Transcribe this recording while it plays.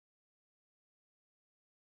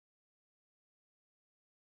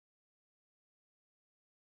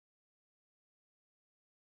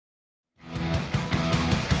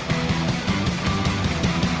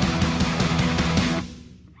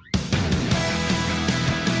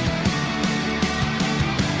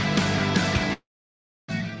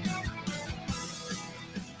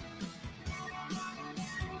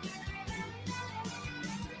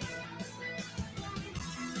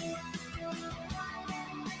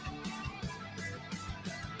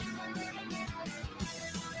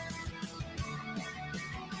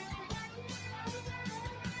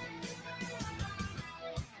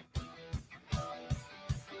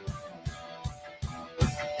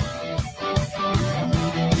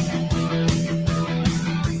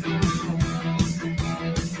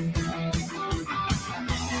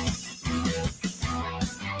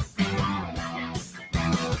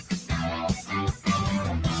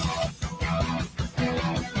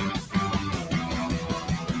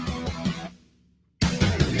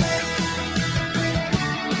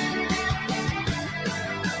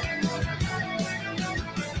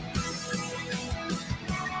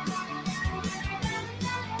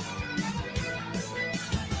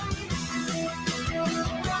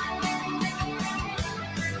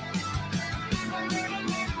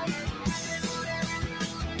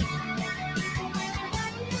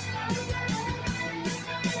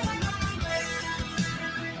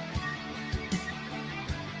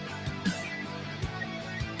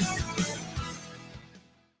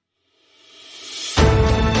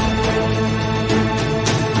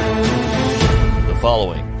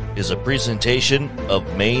following is a presentation of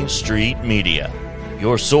Main Street Media,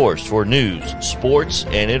 your source for news, sports,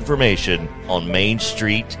 and information on Main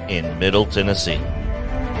Street in Middle Tennessee.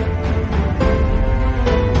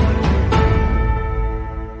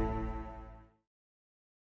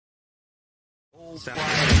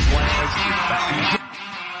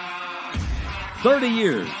 "30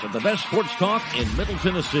 years of the best sports talk in Middle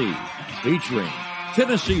Tennessee, featuring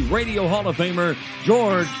Tennessee Radio Hall of Famer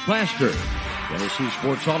George Plaster, Tennessee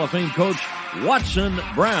Sports Hall of Fame coach Watson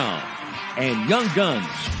Brown, and Young Guns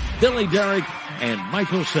Billy Derrick and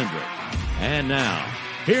Michael Sindrick. And now,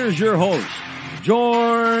 here's your host,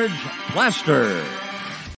 George Plaster."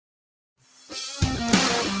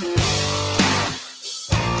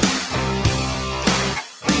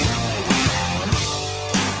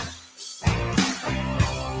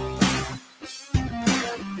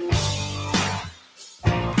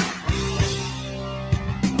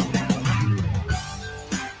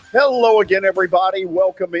 Hello again, everybody.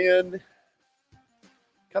 Welcome in.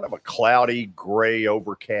 Kind of a cloudy, gray,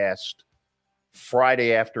 overcast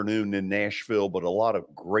Friday afternoon in Nashville, but a lot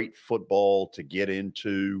of great football to get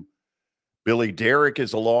into. Billy Derrick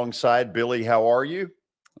is alongside. Billy, how are you?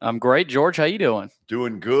 I'm great, George. How you doing?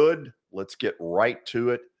 Doing good. Let's get right to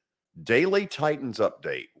it. Daily Titans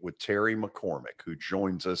update with Terry McCormick, who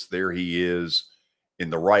joins us. There he is in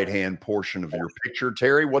the right-hand portion of your picture.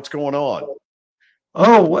 Terry, what's going on?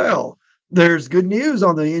 Oh, well, there's good news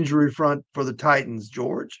on the injury front for the Titans,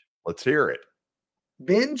 George. Let's hear it.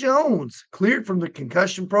 Ben Jones cleared from the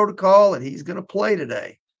concussion protocol, and he's going to play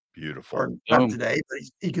today. Beautiful. Or not today, but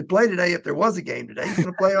he could play today if there was a game today. He's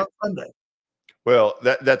going to play on Sunday. Well,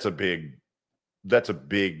 that's a big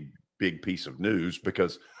piece of news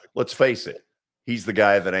because let's face it, he's the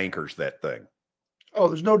guy that anchors that thing. Oh,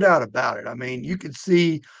 there's no doubt about it. I mean, you could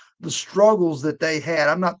see the struggles that they had.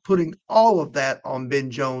 I'm not putting all of that on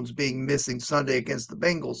Ben Jones being missing Sunday against the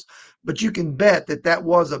Bengals, but you can bet that that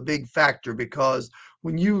was a big factor because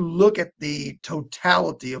when you look at the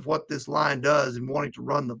totality of what this line does and wanting to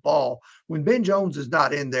run the ball, when Ben Jones is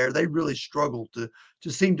not in there, they really struggle to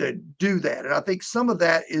seem to do that. And I think some of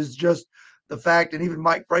that is just the fact, and even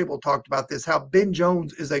Mike Vrabel talked about this, how Ben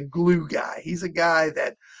Jones is a glue guy. He's a guy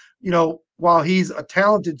that, while he's a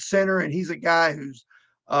talented center and he's a guy who's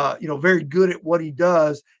very good at what he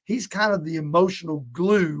does, he's kind of the emotional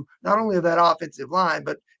glue, not only of that offensive line,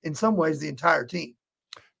 but in some ways the entire team.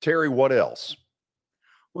 Terry, what else?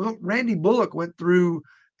 Well, Randy Bullock went through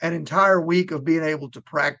an entire week of being able to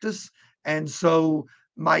practice. And so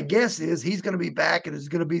my guess is he's going to be back and is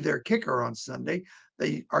going to be their kicker on Sunday.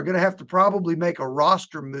 They are going to have to probably make a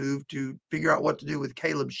roster move to figure out what to do with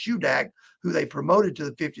Caleb Shudak, who they promoted to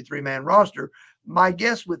the 53-man roster. My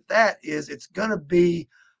guess with that is it's going to be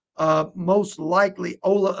most likely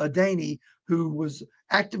Ola Adeni, who was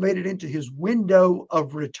activated into his window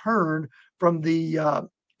of return from the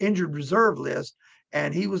injured reserve list.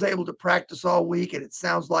 And he was able to practice all week. And it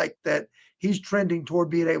sounds like that he's trending toward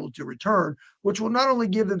being able to return, which will not only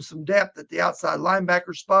give them some depth at the outside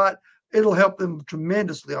linebacker spot, it'll help them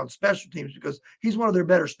tremendously on special teams because he's one of their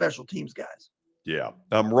better special teams guys. Yeah,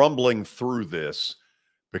 I'm rumbling through this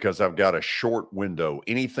because I've got a short window.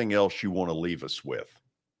 Anything else you want to leave us with?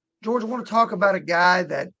 George, I want to talk about a guy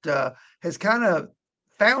that has kind of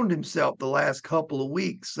found himself the last couple of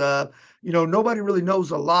weeks. Nobody really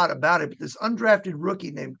knows a lot about it, but this undrafted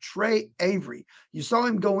rookie named Trey Avery, you saw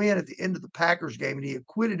him go in at the end of the Packers game, and he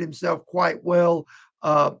acquitted himself quite well.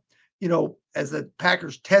 As the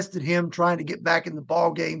Packers tested him trying to get back in the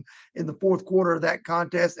ball game in the fourth quarter of that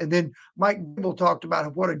contest. And then Mike Vrabel talked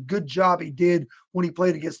about what a good job he did when he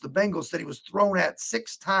played against the Bengals, said he was thrown at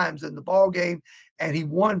 6 times in the ball game and he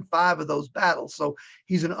won 5 of those battles. So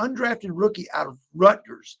he's an undrafted rookie out of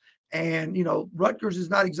Rutgers. And, Rutgers is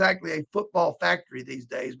not exactly a football factory these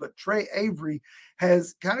days, but Trey Avery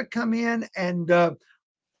has kind of come in and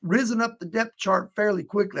risen up the depth chart fairly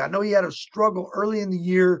quickly. I know he had a struggle early in the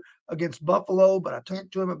year against Buffalo, but I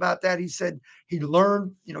talked to him about that. He said he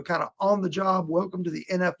learned, kind of on the job, welcome to the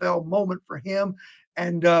NFL moment for him.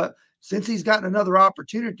 And since he's gotten another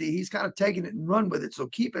opportunity, he's kind of taken it and run with it. So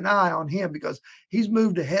keep an eye on him because he's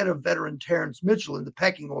moved ahead of veteran Terrence Mitchell in the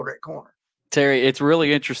pecking order at corner. Terry, it's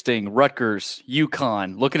really interesting. Rutgers,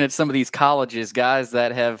 UConn, looking at some of these colleges, guys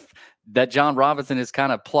that John Robinson has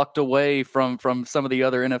kind of plucked away from some of the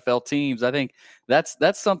other NFL teams. I think that's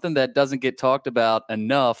something that doesn't get talked about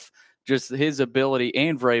enough, just his ability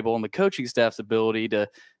and Vrabel and the coaching staff's ability to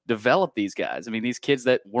develop these guys. I mean, these kids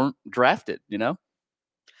that weren't drafted,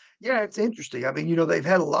 Yeah, it's interesting. I mean, they've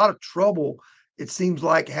had a lot of trouble, it seems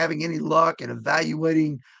like, having any luck and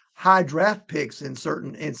evaluating high draft picks in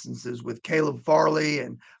certain instances, with Caleb Farley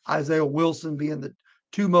and Isaiah Wilson being the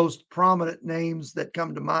two most prominent names that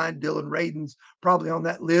come to mind. Dylan Radin's probably on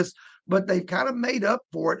that list, but they've kind of made up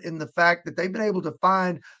for it in the fact that they've been able to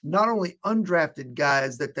find not only undrafted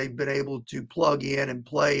guys that they've been able to plug in and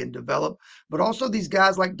play and develop, but also these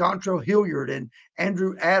guys like Dontrell Hilliard and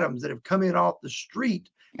Andrew Adams that have come in off the street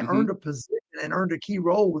and earned a position and earned a key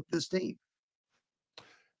role with this team.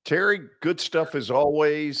 Terry, good stuff as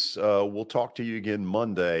always. We'll talk to you again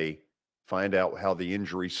Monday. Find out how the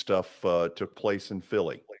injury stuff took place in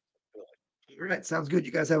Philly. All right, sounds good.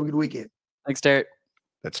 You guys have a good weekend. Thanks, Terry.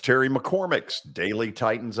 That's Terry McCormick's Daily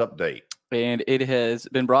Titans Update. And it has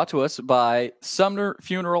been brought to us by Sumner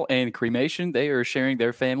Funeral and Cremation. They are sharing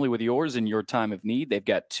their family with yours in your time of need. They've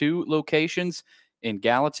got 2 locations in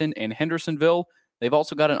Gallatin and Hendersonville. They've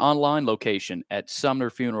also got an online location at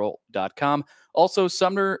sumnerfuneral.com. Also,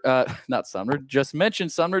 just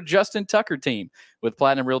mentioned Sumner, Justin Tucker team with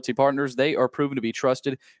Platinum Realty Partners. They are proven to be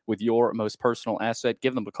trusted with your most personal asset.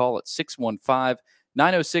 Give them a call at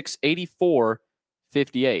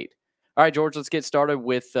 615-906-8458. All right, George, let's get started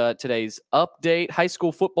with today's update. High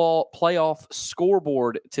school football playoff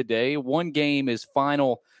scoreboard today. One game is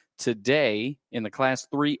final today in the Class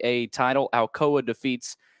 3A title. Alcoa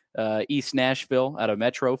defeats East Nashville out of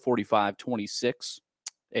Metro 45-26.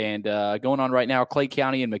 And going on right now, Clay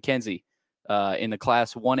County and McKenzie in the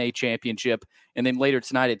Class 1A championship. And then later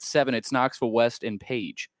tonight at 7, it's Knoxville West and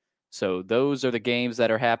Page. So those are the games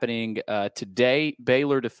that are happening today.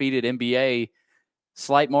 Baylor defeated NBA,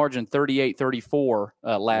 slight margin 38-34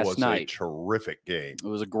 last night. It was a terrific game. It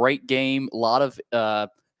was a great game. A lot of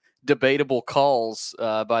debatable calls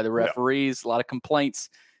by the referees, a lot of complaints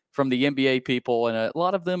from the NBA people, and a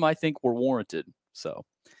lot of them I think were warranted. So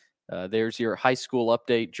there's your high school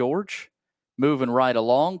update, George. Moving right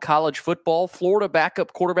along, college football, Florida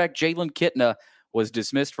backup quarterback Jalen Kitna was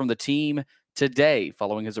dismissed from the team today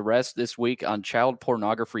following his arrest this week on child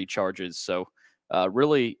pornography charges. So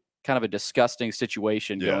really kind of a disgusting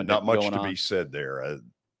situation. Not much to be said there.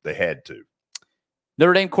 They had to.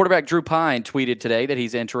 Notre Dame quarterback Drew Pine tweeted today that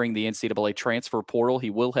he's entering the NCAA transfer portal. He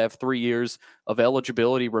will have 3 years of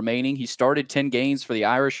eligibility remaining. He started 10 games for the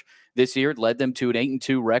Irish this year, led them to an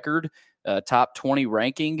 8-2 record, top 20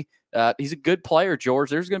 ranking. He's a good player, George.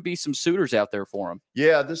 There's going to be some suitors out there for him.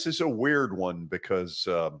 Yeah, this is a weird one because,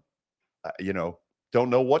 don't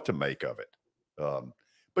know what to make of it.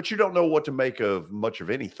 But you don't know what to make of much of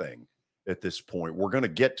anything at this point. We're going to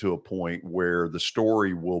get to a point where the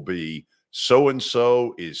story will be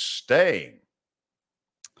so-and-so is staying.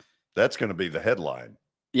 That's going to be the headline.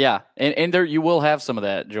 Yeah, and there you will have some of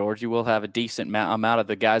that, George. You will have a decent amount of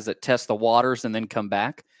the guys that test the waters and then come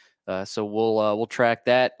back. So we'll track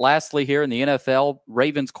that. Lastly, here in the NFL,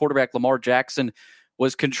 Ravens quarterback Lamar Jackson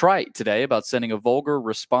was contrite today about sending a vulgar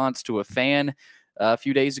response to a fan a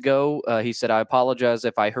few days ago. He said, "I apologize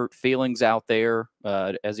if I hurt feelings out there,"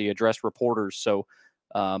 as he addressed reporters. So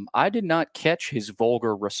I did not catch his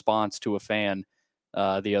vulgar response to a fan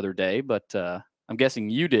the other day, but I'm guessing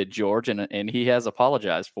you did, George, and he has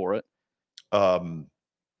apologized for it.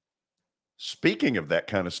 Speaking of that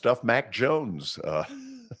kind of stuff, Mac Jones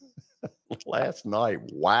last night,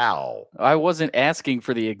 wow. I wasn't asking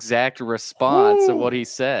for the exact response of what he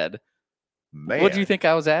said. Man. What do you think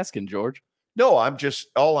I was asking, George? No,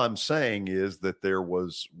 all I'm saying is that there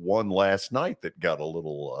was one last night that got a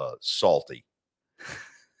little salty.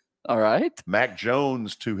 All right. Mac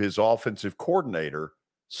Jones to his offensive coordinator,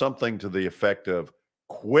 something to the effect of,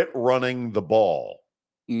 quit running the ball.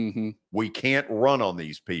 Mm-hmm. We can't run on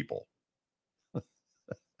these people.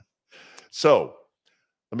 So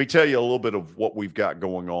let me tell you a little bit of what we've got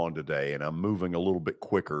going on today, and I'm moving a little bit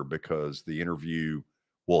quicker because the interview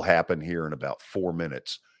will happen here in about 4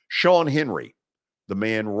 minutes. Sean Henry, the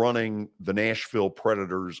man running the Nashville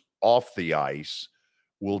Predators off the ice,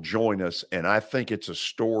 will join us, and I think it's a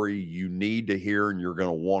story you need to hear and you're going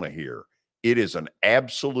to want to hear. It is an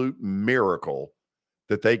absolute miracle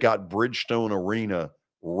that they got Bridgestone Arena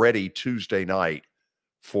ready Tuesday night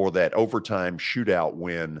for that overtime shootout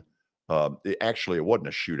win. It wasn't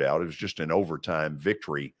a shootout. It was just an overtime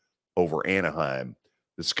victory over Anaheim.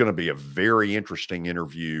 It's going to be a very interesting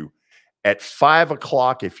interview. At 5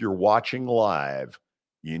 o'clock, if you're watching live,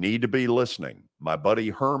 you need to be listening. My buddy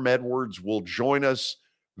Herm Edwards will join us.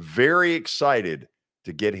 Very excited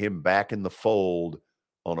to get him back in the fold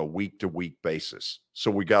on a week-to-week basis.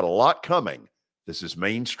 So we got a lot coming. This is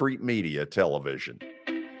Main Street Media Television.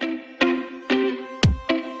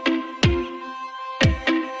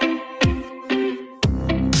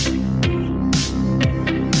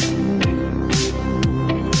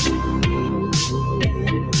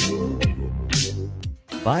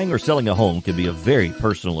 Buying or selling a home can be a very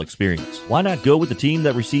personal experience. Why not go with the team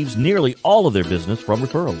that receives nearly all of their business from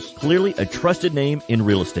referrals? Clearly a trusted name in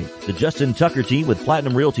real estate. The Justin Tucker team with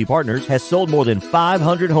Platinum Realty Partners has sold more than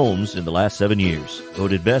 500 homes in the last 7 years.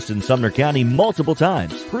 Voted best in Sumner County multiple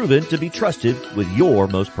times. Proven to be trusted with your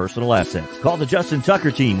most personal assets. Call the Justin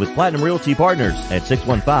Tucker team with Platinum Realty Partners at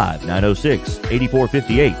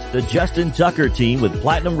 615-906-8458. The Justin Tucker team with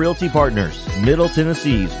Platinum Realty Partners, Middle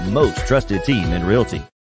Tennessee's most trusted team in realty.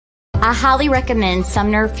 I highly recommend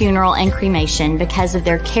Sumner Funeral and Cremation because of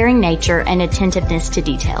their caring nature and attentiveness to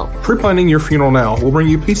detail. Pre-planning your funeral now will bring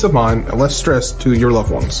you peace of mind and less stress to your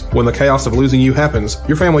loved ones. When the chaos of losing you happens,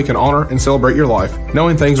 your family can honor and celebrate your life,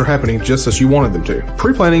 knowing things are happening just as you wanted them to.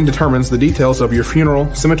 Pre-planning determines the details of your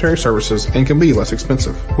funeral, cemetery services, and can be less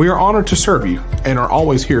expensive. We are honored to serve you and are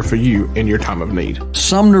always here for you in your time of need.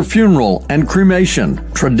 Sumner Funeral and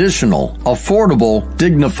Cremation. Traditional, affordable,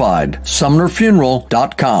 dignified.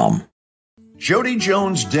 SumnerFuneral.com. Jody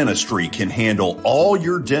Jones Dentistry can handle all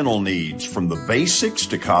your dental needs, from the basics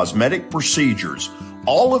to cosmetic procedures.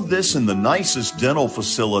 All of this in the nicest dental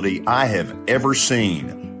facility I have ever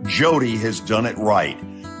seen. Jody has done it right.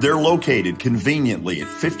 They're located conveniently at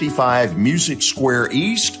 55 Music Square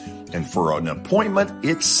East, and for an appointment,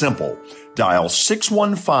 it's simple. Dial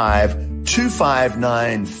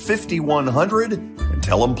 615-259-5100 and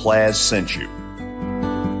tell them Plaz sent you.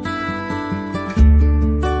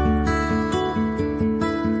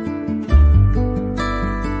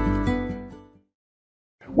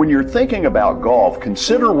 When you're thinking about golf,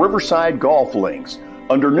 consider Riverside Golf Links.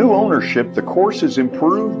 Under new ownership, the course has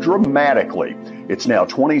improved dramatically. It's now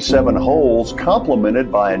 27 holes,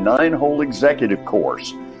 complemented by a 9-hole executive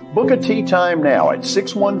course. Book a tee time now at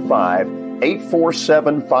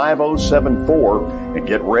 615-847-5074 and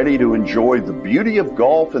get ready to enjoy the beauty of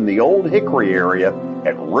golf in the Old Hickory area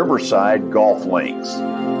at Riverside Golf Links.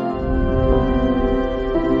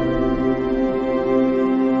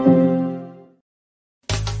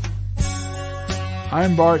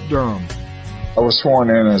 I'm Bart Durham. I was sworn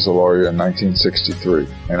in as a lawyer in 1963,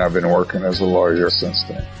 and I've been working as a lawyer since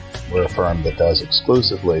then. We're a firm that does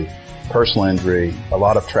exclusively personal injury, a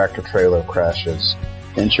lot of tractor-trailer crashes.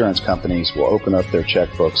 Insurance companies will open up their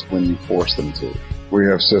checkbooks when you force them to. We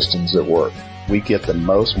have systems that work. We get the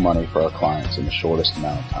most money for our clients in the shortest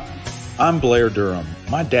amount of time. I'm Blair Durham.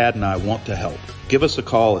 My dad and I want to help. Give us a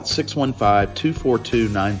call at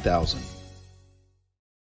 615-242-9000.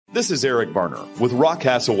 This is Eric Berner with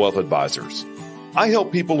Rockcastle Wealth Advisors. I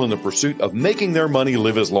help people in the pursuit of making their money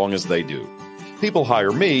live as long as they do. People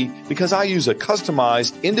hire me because I use a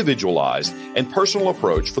customized, individualized, and personal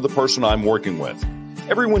approach for the person I'm working with.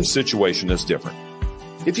 Everyone's situation is different.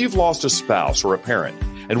 If you've lost a spouse or a parent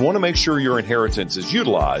and want to make sure your inheritance is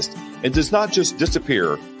utilized and does not just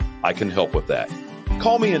disappear, I can help with that.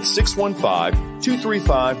 Call me at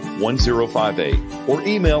 615-235-1058 or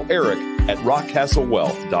email Eric at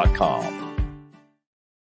rockcastlewealth.com.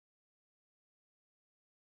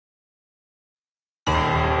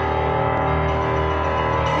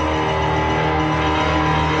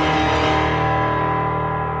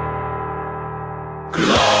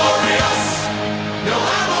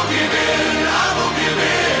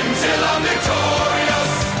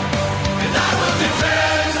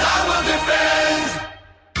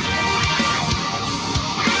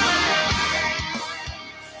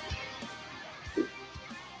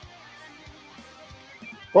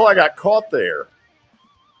 Well, I got caught there.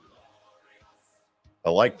 I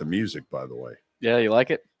like the music, by the way. Yeah, you like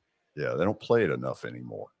it? Yeah, they don't play it enough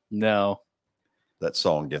anymore. No. That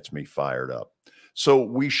song gets me fired up. So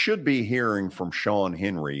we should be hearing from Sean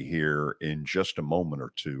Henry here in just a moment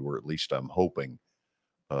or two, or at least I'm hoping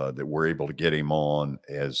that we're able to get him on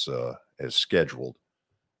as scheduled.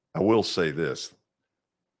 I will say this.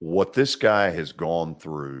 What this guy has gone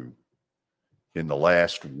through in the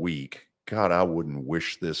last week, God, I wouldn't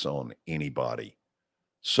wish this on anybody.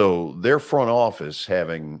 So their front office,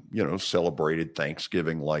 having, celebrated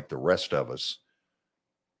Thanksgiving like the rest of us,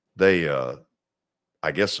 they, I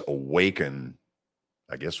guess, awaken,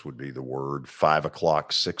 I guess would be the word, 5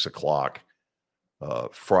 o'clock, 6 o'clock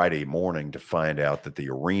Friday morning to find out that the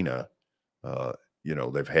arena,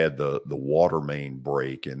 they've had the water main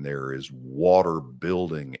break and there is water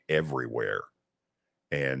building everywhere.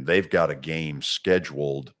 And they've got a game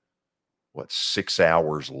scheduled 6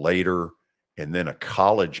 hours later, and then a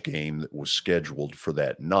college game that was scheduled for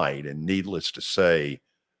that night. And needless to say,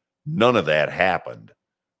 none of that happened.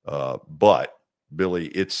 But Billy,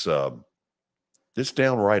 it's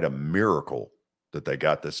downright a miracle that they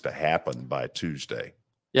got this to happen by Tuesday.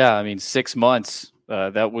 Yeah, I mean, 6 months.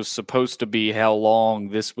 That was supposed to be how long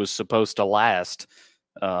this was supposed to last.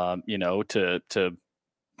 to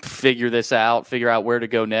figure this out, figure out where to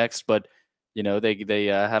go next. But, they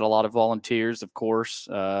had a lot of volunteers, of course,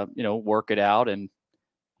 work it out, and,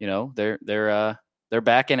 they're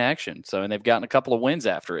back in action. So, and they've gotten a couple of wins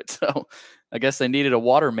after it. So I guess they needed a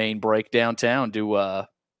water main break downtown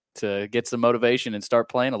to get some motivation and start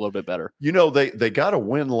playing a little bit better. They got a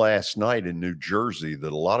win last night in New Jersey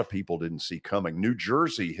that a lot of people didn't see coming. New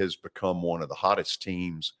Jersey has become one of the hottest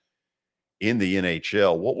teams in the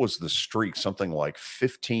NHL. What was the streak? Something like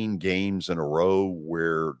 15 games in a row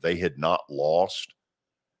where they had not lost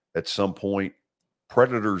at some point.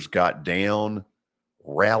 Predators got down,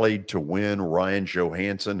 rallied to win. Ryan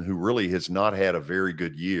Johansson, who really has not had a very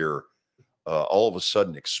good year, all of a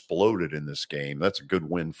sudden exploded in this game. That's a good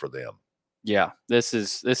win for them. Yeah, this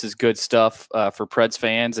is good stuff for Preds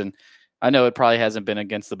fans, and I know it probably hasn't been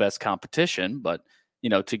against the best competition, but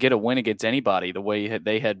to get a win against anybody the way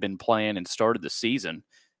they had been playing and started the season,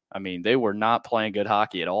 I mean, they were not playing good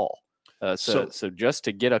hockey at all. So just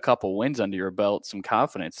to get a couple wins under your belt, some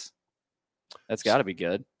confidence, that's got to be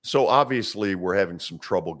good. So obviously we're having some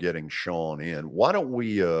trouble getting Sean in. Why don't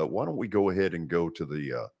we go ahead and go to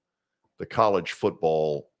the college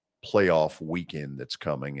football playoff weekend that's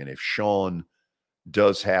coming. And if Sean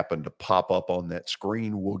does happen to pop up on that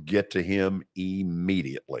screen, we'll get to him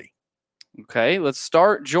immediately. Okay, let's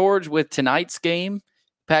start, George, with tonight's game.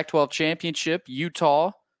 Pac-12 Championship,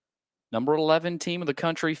 Utah, number 11 team of the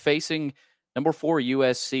country, facing number 4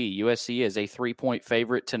 USC. USC is a 3-point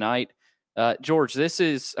favorite tonight. George, this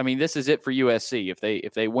is it for USC.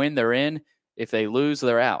 If they win, they're in. If they lose,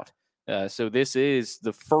 they're out. So this is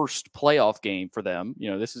the first playoff game for them.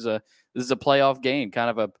 This is a playoff game,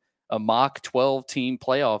 kind of a mock 12-team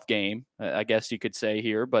playoff game, I guess you could say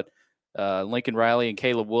here. But Lincoln Riley and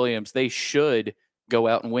Caleb Williams, they should go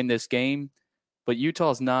out and win this game. But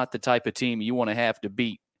Utah's not the type of team you want to have to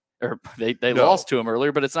beat. Or they lost to them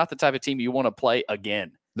earlier, but it's not the type of team you want to play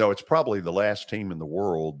again. No, it's probably the last team in the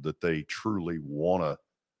world that they truly want to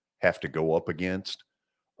have to go up against.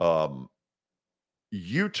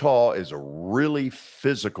 Utah is a really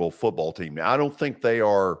physical football team. Now, I don't think they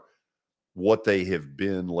are what they have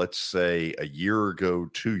been, let's say, a year ago,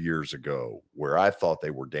 2 years ago, where I thought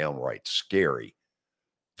they were downright scary.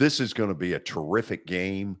 This is going to be a terrific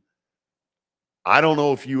game. I don't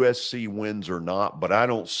know if USC wins or not, but I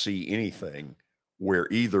don't see anything where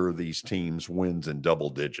either of these teams wins in double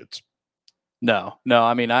digits. No.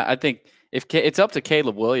 I mean, I think if it's up to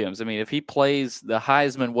Caleb Williams. I mean, if he plays the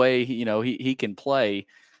Heisman way, he can play,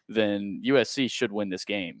 then USC should win this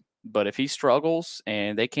game. But if he struggles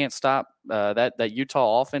and they can't stop that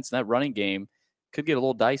Utah offense and that running game, could get a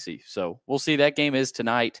little dicey. So we'll see. That game is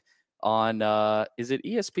tonight on is it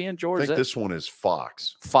ESPN, George? I think this one is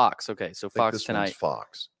Fox. Fox. Okay, so Fox tonight.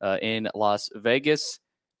 Fox in Las Vegas.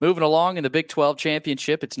 Moving along in the Big 12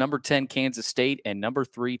 championship, it's number 10 Kansas State and number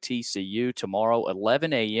 3 TCU tomorrow,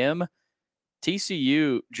 11 a.m.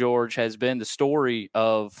 TCU, George, has been the story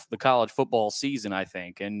of the college football season, I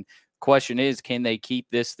think. And the question is, can they keep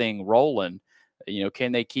this thing rolling?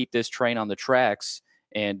 Can they keep this train on the tracks?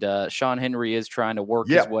 And Sean Henry is trying to work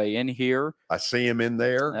his way in here. I see him in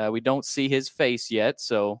there. We don't see his face yet,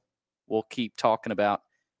 so we'll keep talking about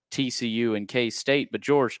TCU and K-State. But,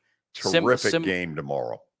 George, terrific game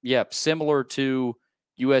tomorrow. Yep, similar to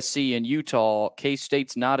USC and Utah,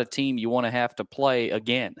 K-State's not a team you want to have to play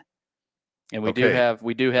again. And we do have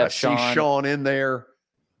Sean. I see Sean in there.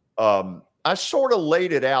 I sort of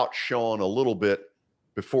laid it out, Sean, a little bit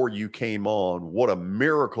before you came on. What a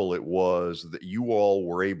miracle it was that you all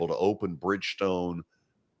were able to open Bridgestone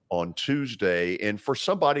on Tuesday. And for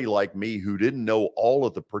somebody like me who didn't know all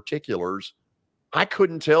of the particulars, I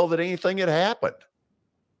couldn't tell that anything had happened.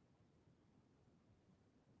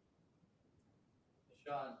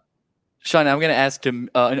 Sean, I'm going to ask to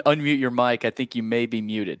unmute your mic. I think you may be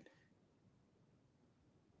muted.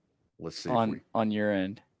 Let's see on your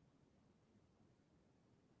end.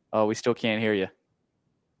 Oh, we still can't hear you.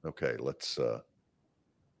 Okay, let's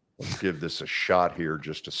give this a shot here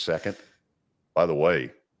just a second. By the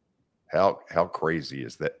way, how crazy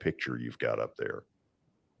is that picture you've got up there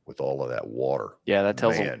with all of that water? Yeah, that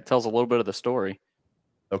tells a little bit of the story.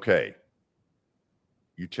 Okay.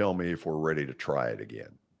 You tell me if we're ready to try it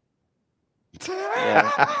again.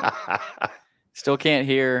 Yeah. Still can't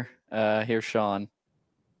hear Sean.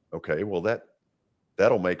 Okay, well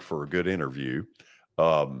that'll make for a good interview.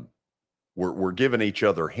 We're giving each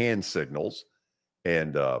other hand signals,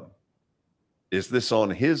 and is this on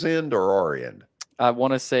his end or our end? I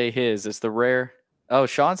want to say his. It's the rare. Oh,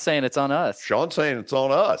 Sean's saying it's on us. Sean's saying it's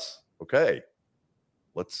on us. Okay,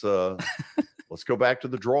 let's go back to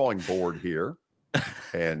the drawing board here.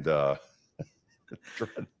 And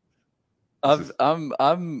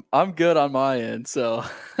I'm good on my end, so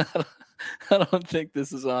I don't think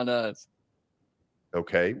this is on us.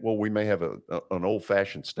 Okay, well, we may have an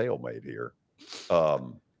old-fashioned stalemate here.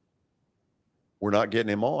 We're not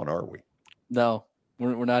getting him on, are we? No,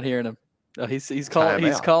 we're not hearing him. No, he's calling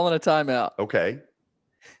a timeout. Okay,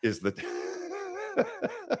 is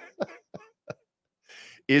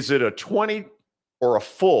it a 20 or a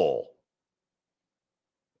full?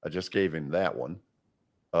 I just gave him that one.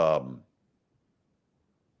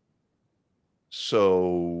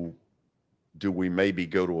 So do we maybe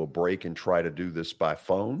go to a break and try to do this by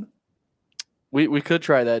phone? We could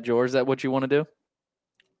try that, George. Is that what you want to do?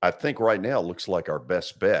 I think right now it looks like our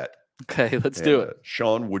best bet. Okay, let's do it.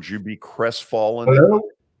 Sean, would you be crestfallen? Hello?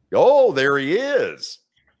 Oh, there he is.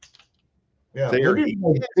 Yeah, maybe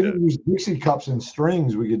if we use Dixie cups and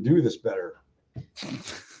strings, we could do this better.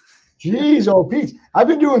 Jeez, oh, Pete. I've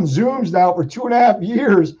been doing Zooms now for 2.5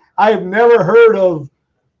 years. I have never heard of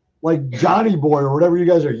like Johnny Boy or whatever you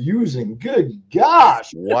guys are using. Good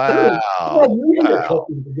gosh. Wow. For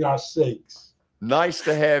gosh sakes. Nice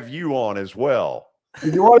to have you on as well.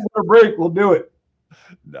 If you want to go to break, we'll do it.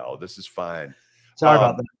 No, this is fine. Sorry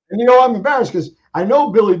about that. And I'm embarrassed because I know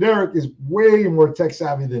Billy Derrick is way more tech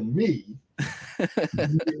savvy than me. He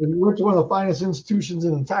went to one of the finest institutions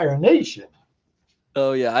in the entire nation.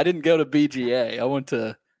 Oh, yeah. I didn't go to BGA. I went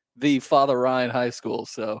to the Father Ryan High School.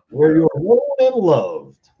 So where you are known and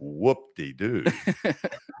loved. Whoop-de-doo.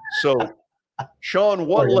 So, Sean,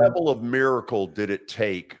 what level of miracle did it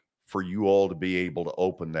take for you all to be able to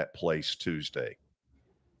open that place Tuesday?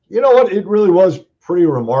 You know what? It really was pretty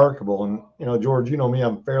remarkable. And, George, you know me,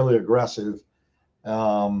 I'm fairly aggressive.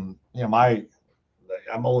 I'm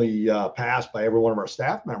only passed by every one of our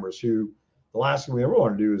staff members who the last thing we ever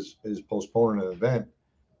want to do is postpone an event.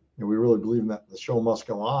 We really believe that the show must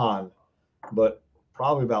go on. But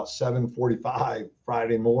probably about 7:45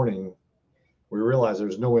 Friday morning, we realized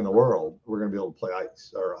there's no way in the world we're going to be able to play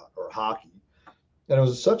ice or hockey. And it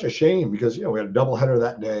was such a shame because, we had a doubleheader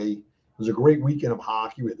that day. It was a great weekend of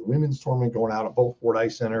hockey. We had the women's tournament going out at both Ford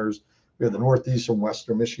Ice Centers. We had the Northeastern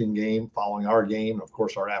Western Michigan game following our game, and of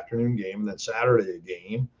course, our afternoon game, and then Saturday a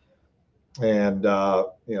game. And,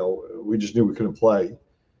 we just knew we couldn't play.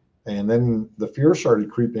 And then the fear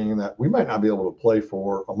started creeping in that we might not be able to play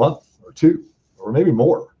for a month or two, or maybe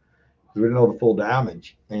more. We didn't know the full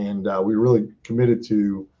damage. And we really committed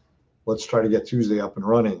to let's try to get Tuesday up and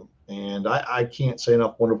running. And I can't say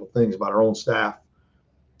enough wonderful things about our own staff,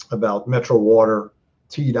 about Metro Water,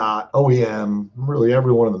 TDOT, OEM, really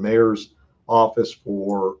everyone in the mayor's office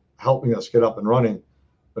for helping us get up and running.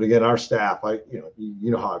 But again, our staff,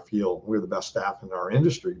 you know how I feel. We're the best staff in our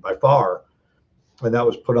industry by far. And that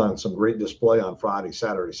was put on some great display on Friday,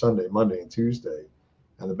 Saturday, Sunday, Monday, and Tuesday.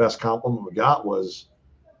 And the best compliment we got was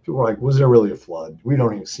people were like, was there really a flood? We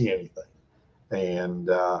don't even see anything. And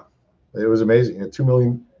it was amazing. 2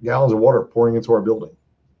 million gallons of water pouring into our building.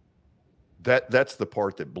 That's the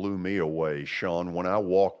part that blew me away, Sean. When I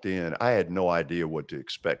walked in, I had no idea what to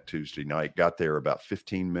expect Tuesday night. Got there about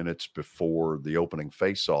 15 minutes before the opening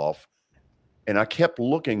face-off, and I kept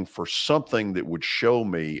looking for something that would show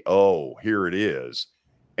me, oh, here it is,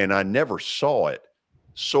 and I never saw it.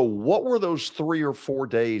 So what were those 3 or 4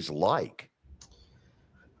 days like?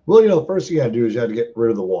 Well, the first thing you got to do is you had to get rid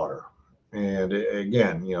of the water. And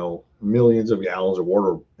again, millions of gallons of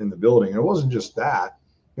water in the building. And it wasn't just that.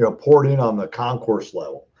 Poured in on the concourse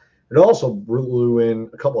level. It also blew in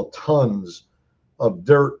a couple of tons of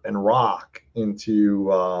dirt and rock into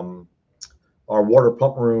our water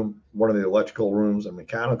pump room, one of the electrical rooms and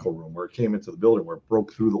mechanical room where it came into the building, where it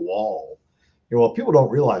broke through the wall. What people don't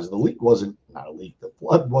realize, the leak wasn't, not a leak, the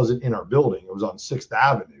flood wasn't in our building. It was on 6th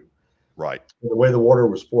Avenue. Right. And the way the water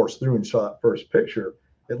was forced through, and you saw that first picture,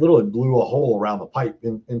 it literally blew a hole around the pipe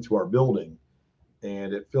into our building.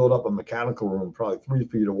 And it filled up a mechanical room, probably 3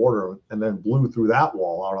 feet of water, and then blew through that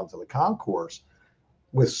wall out onto the concourse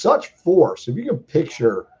with such force. If you can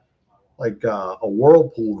picture like a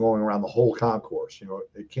whirlpool going around the whole concourse,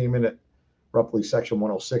 it came in at roughly section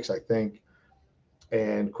 106, I think.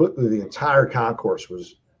 And quickly the entire concourse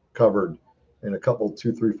was covered in a couple,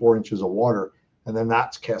 2, 3, 4 inches of water. And then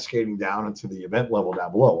that's cascading down into the event level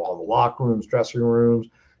down below, all the locker rooms, dressing rooms,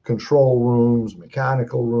 control rooms,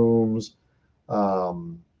 mechanical rooms.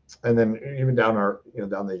 And then even down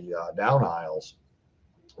down the down aisles,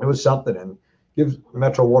 it was something. And gives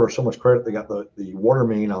Metro Water so much credit. They got the water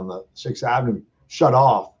main on the 6th Avenue shut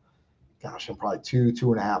off, gosh, in probably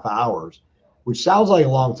 2.5 hours, which sounds like a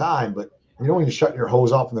long time, but when you shut your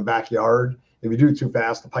hose off in the backyard, if you do it too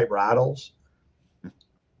fast, the pipe rattles.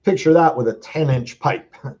 picture that with a 10-inch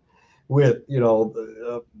pipe with,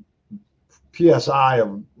 PSI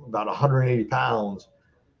of about 180 pounds.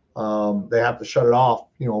 They have to shut it off,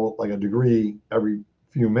 like a degree every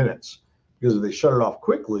few minutes, because if they shut it off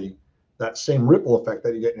quickly, that same ripple effect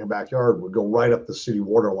that you get in your backyard would go right up the city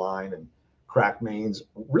water line and crack mains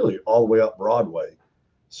really all the way up Broadway.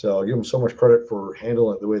 So I give them so much credit for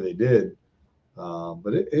handling it the way they did.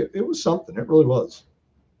 But it was something. It really was.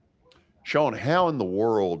 Sean, how in the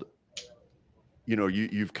world,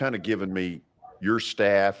 you've kind of given me your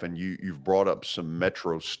staff, and you've brought up some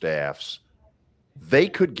Metro staffs. They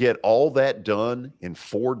could get all that done in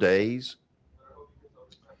 4 days?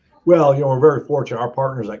 Well, we're very fortunate. Our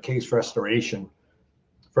partners at Case Restoration,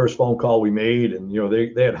 first phone call we made, and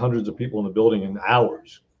they had hundreds of people in the building in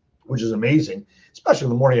hours, which is amazing, especially in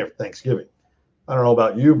the morning after Thanksgiving. I don't know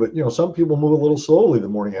about you, but some people move a little slowly the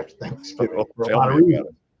morning after Thanksgiving for a lot of reasons.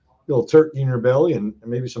 A little turkey in your belly and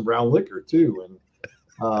maybe some brown liquor too. And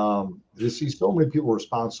to see so many people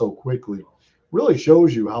respond so quickly really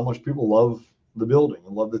shows you how much people love the building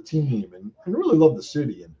and love the team and really love the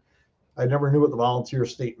city. And I never knew what the volunteer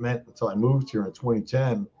state meant until I moved here in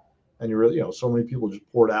 2010. And you really, so many people just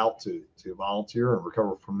poured out to volunteer and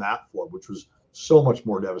recover from that flood, which was so much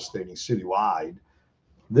more devastating citywide.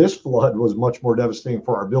 This flood was much more devastating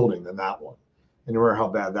for our building than that one. And you remember how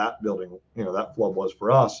bad that building, that flood was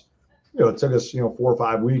for us. It took us, 4 or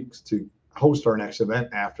 5 weeks to host our next event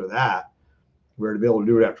after that. Where to be able to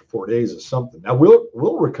do it after 4 days is something. Now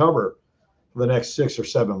we'll recover for the next 6 or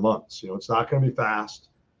 7 months. It's not going to be fast.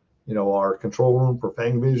 Our control room for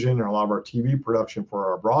Fang Vision and a lot of our TV production for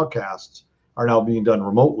our broadcasts are now being done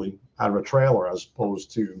remotely out of a trailer as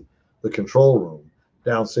opposed to the control room.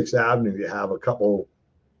 Down 6th Avenue, you have a couple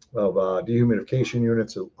of dehumidification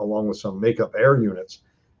units along with some makeup air units,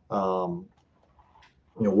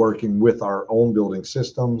 working with our own building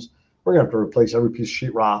systems. We're going to have to replace every piece of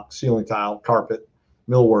sheetrock, ceiling tile, carpet,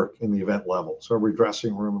 millwork in the event level. So every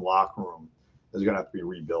dressing room and locker room is going to have to be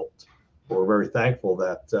rebuilt. But we're very thankful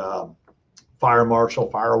that Fire Marshal,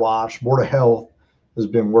 Fire Wash, Board of Health has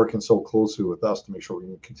been working so closely with us to make sure we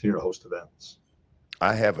can continue to host events.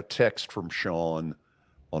 I have a text from Sean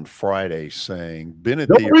on Friday saying, been at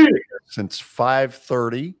the arena since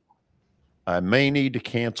 5:30. I may need to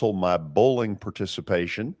cancel my bowling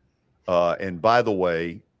participation. And by the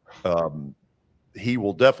way, he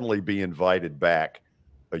will definitely be invited back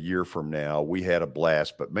a year from now. We had a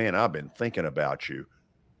blast, but man, I've been thinking about you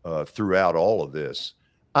throughout all of this.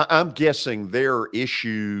 I'm guessing there are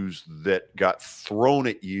issues that got thrown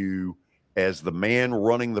at you as the man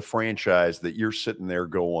running the franchise that you're sitting there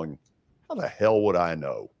going, how the hell would I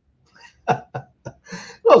know?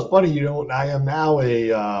 Well, it's funny, I am now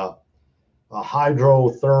a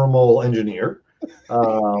hydrothermal engineer.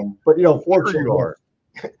 But, fortunately, Sure you are.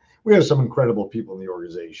 We have some incredible people in the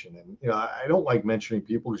organization. And, I don't like mentioning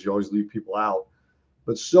people because you always leave people out.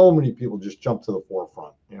 But so many people just jump to the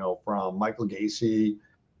forefront, from Michael Gacy,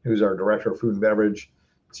 who's our director of food and beverage,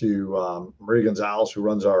 to Maria Gonzalez, who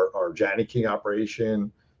runs our Janny King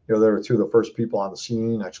operation. They were two of the first people on the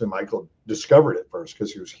scene. Actually, Michael discovered it first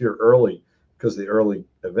because he was here early because of the early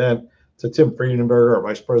event. To Tim Friedenberger, our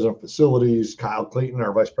vice president of facilities, Kyle Clayton,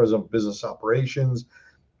 our vice president of business operations.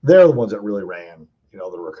 They're the ones that really ran,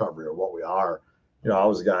 the recovery of what we are. I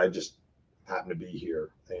was a guy just happened to be here.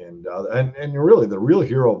 And really the real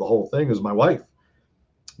hero of the whole thing is my wife,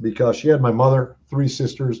 because she had my mother, 3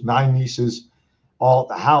 sisters, 9 nieces, all at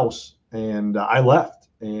the house. And I left.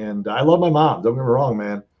 And I love my mom. Don't get me wrong,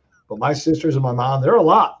 man. But my sisters and my mom, they're a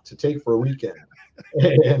lot to take for a weekend.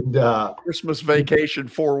 And Christmas vacation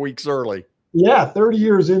 4 weeks early. Yeah, 30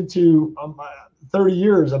 years into 30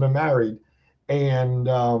 years I've been married. And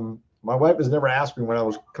my wife has never asked me when I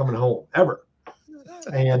was coming home, ever.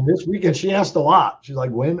 And this weekend she asked a lot. She's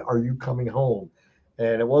like, when are you coming home?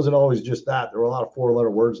 And it wasn't always just that. There were a lot of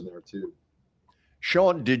 4-letter words in there too.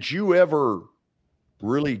 Sean, did you ever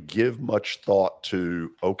really give much thought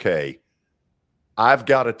to, okay, I've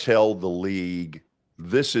got to tell the league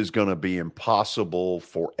this is going to be impossible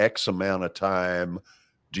for X amount of time.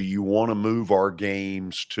 Do you want to move our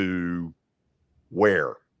games to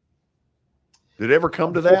where? Did it ever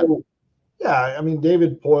come to that? Yeah, I mean,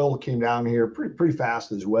 David Poyle came down here pretty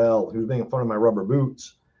fast as well. He was making fun of my rubber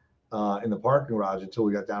boots in the parking garage until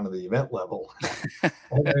we got down to the event level.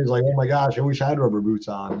 And he's like, "Oh my gosh, I wish I had rubber boots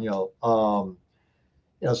on."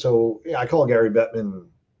 So I called Gary Bettman.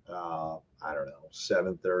 I don't know,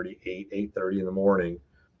 7:30, 8:30 in the morning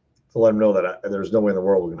to let him know that there's no way in the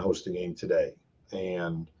world we can host a game today.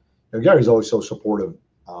 And Gary's always so supportive.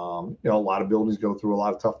 A lot of buildings go through a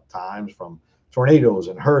lot of tough times, from tornadoes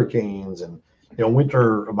and hurricanes, and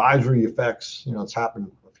winter advisory effects, it's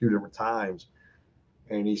happened a few different times.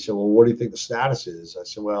 And he said, well, what do you think the status is? I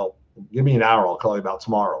said, well, give me an hour. I'll call you about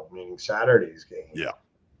tomorrow, meaning Saturday's game. Yeah.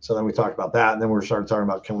 So then we talked about that. And then we started talking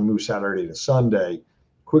about, can we move Saturday to Sunday?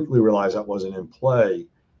 Quickly realized that wasn't in play.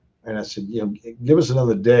 And I said, give us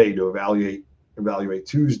another day to evaluate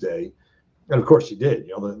Tuesday. And of course he did.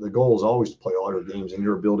 The goal is always to play all your games in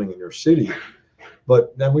your building, in your city.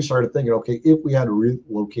 But then we started thinking, okay, if we had to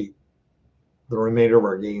relocate the remainder of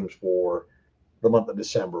our games for the month of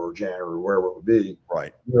December or January, wherever it would be,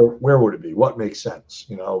 right? Where would it be? What makes sense?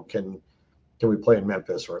 Can we play in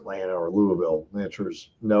Memphis or Atlanta or Louisville? The answer is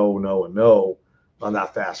no, no, and no on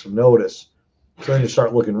that fast of notice. So then you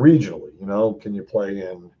start looking regionally. Can you play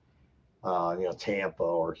in Tampa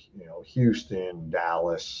or Houston,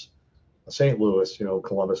 Dallas, St. Louis,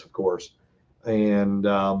 Columbus, of course. And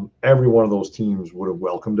every one of those teams would have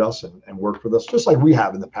welcomed us and worked with us, just like we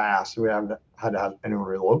have in the past. We haven't had to have anyone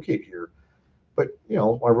relocate here. But,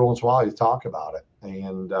 every once in a while you talk about it.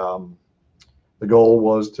 And the goal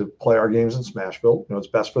was to play our games in Smashville. It's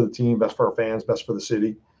best for the team, best for our fans, best for the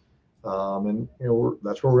city. And,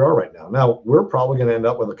 that's where we are right now. Now, we're probably going to end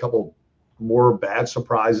up with a couple more bad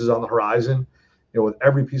surprises on the horizon. With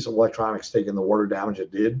every piece of electronics taking the water damage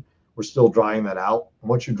it did, we're still drying that out. And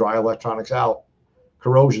once you dry electronics out,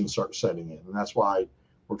 corrosion starts setting in. And that's why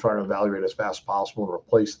we're trying to evaluate as fast as possible and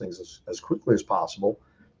replace things as quickly as possible.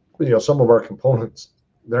 But, some of our components,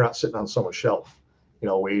 they're not sitting on someone's shelf,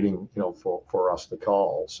 waiting, for us to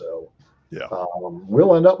call. So yeah,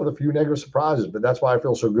 we'll end up with a few negative surprises, but that's why I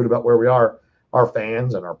feel so good about where we are. Our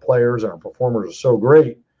fans and our players and our performers are so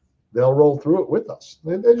great. They'll roll through it with us.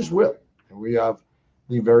 They just will. And we have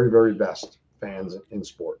the very, very best fans in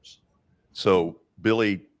sports. So,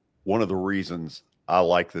 Billy, one of the reasons I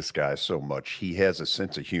like this guy so much, he has a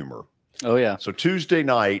sense of humor. Oh, yeah. So Tuesday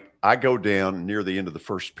night, I go down near the end of the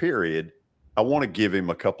first period. I want to give him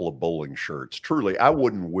a couple of bowling shirts. Truly, I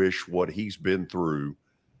wouldn't wish what he's been through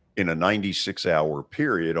in a 96-hour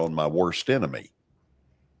period on my worst enemy.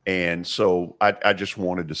 And so I just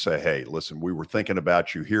wanted to say, hey, listen, we were thinking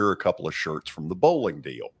about you. Here are a couple of shirts from the bowling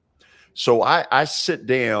deal. So I sit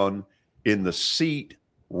down in the seat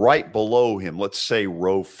right below him. Let's say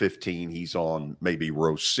row 15. He's on maybe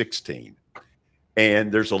row 16.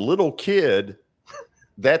 And there's a little kid.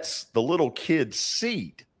 That's the little kid's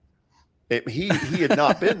seat. He had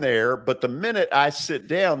not been there. But the minute I sit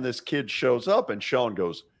down, this kid shows up and Sean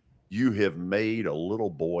goes, "You have made a little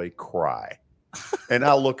boy cry." And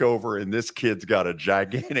I look over and this kid's got a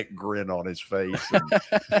gigantic grin on his face. And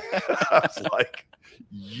I was like,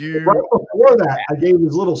 Right before that, I gave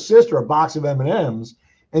his little sister a box of M&Ms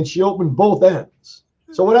and she opened both ends.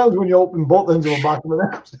 So what happens when you open both ends of a box of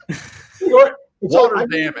M&Ms? Water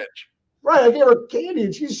damage. Right. I gave her candy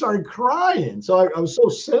and she started crying. So I was so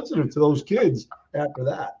sensitive to those kids after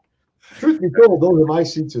that. Truth be told, those are my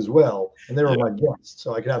seats as well. And they were my guests.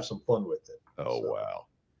 So I could have some fun with it. Oh, wow.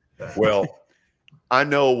 Well, I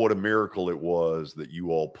know what a miracle it was that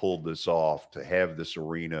you all pulled this off to have this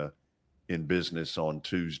arena in business on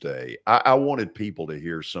Tuesday. I wanted people to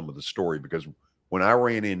hear some of the story because when I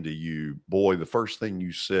ran into you, boy, the first thing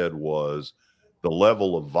you said was the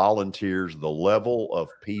level of volunteers, the level of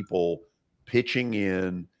people pitching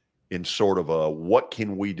in sort of a, what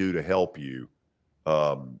can we do to help you?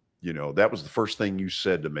 That was the first thing you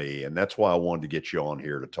said to me. And that's why I wanted to get you on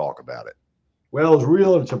here to talk about it. Well, it's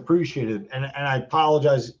real and it's appreciated. And I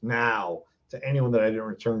apologize now to anyone that I didn't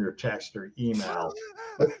return your text or email.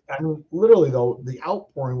 But I mean, literally, though, the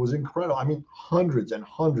outpouring was incredible. I mean, hundreds and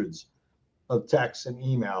hundreds of texts and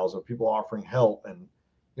emails of people offering help. And,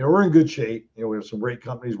 we're in good shape. We have some great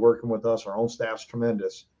companies working with us. Our own staff's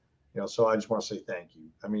tremendous. So I just want to say thank you.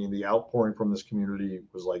 I mean, the outpouring from this community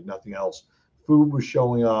was like nothing else. Food was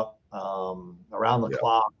showing up around the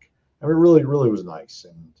clock. I mean, really, really was nice.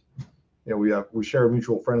 And, we share a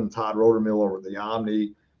mutual friend, Todd Rodermill, over at the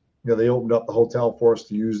Omni. They opened up the hotel for us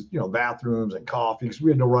to use, bathrooms and coffee because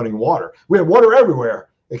we had no running water. We had water everywhere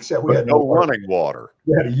except we had no running water.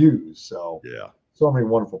 We had to use. So so many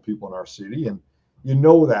wonderful people in our city, and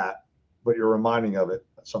that, but you're reminding of it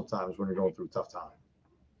sometimes when you're going through a tough time.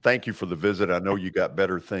 Thank you for the visit. I know you got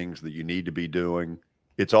better things that you need to be doing.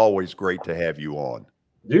 It's always great to have you on.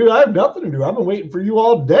 Dude, I have nothing to do. I've been waiting for you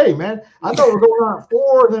all day, man. I thought we were going on at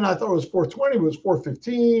 4, and then I thought it was 4:20, but it was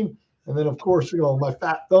 4:15. And then, of course, my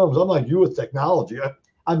fat thumbs. I'm like you with technology.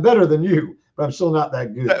 I'm better than you, but I'm still not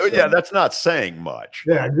that good. Yeah, that's not saying much.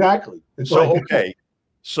 Yeah, exactly. Okay.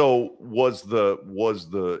 So was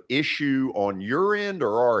the issue on your end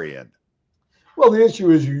or our end? Well, the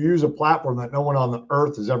issue is you use a platform that no one on the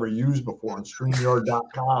earth has ever used before on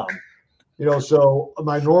StreamYard.com. So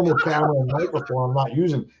my normal camera and microphone I'm not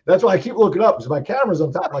using. That's why I keep looking up, because my camera's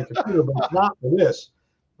on top of my computer, but it's not for this.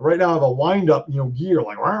 Right now I have a wind-up, gear,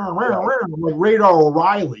 like, I'm like Radar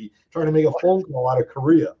O'Reilly trying to make a phone call out of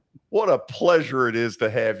Korea. What a pleasure it is to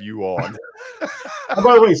have you on. And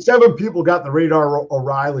by the way, 7 people got the Radar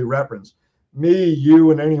O'Reilly reference. Me, you,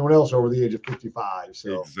 and anyone else over the age of 55.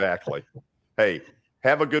 So. Exactly. Hey,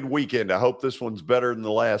 have a good weekend. I hope this one's better than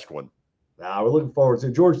the last one. We're looking forward to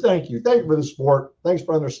it. George, thank you. Thank you for the support. Thanks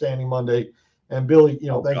for understanding Monday. And Billy,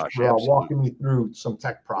 thanks for walking me through some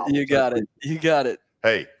tech problems. You got it. You got it.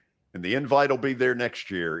 Hey, and the invite will be there next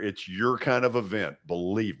year. It's your kind of event,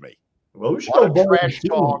 believe me. Well, we should go trash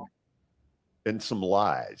talk and some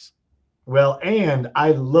lies. Well, and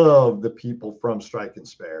I love the people from Strike and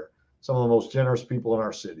Spare. Some of the most generous people in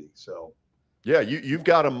our city. So, yeah, you've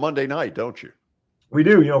got them Monday night, don't you? We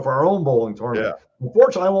do, for our own bowling tournament. Yeah.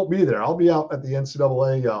 Unfortunately, I won't be there. I'll be out at the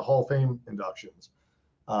NCAA Hall of Fame inductions.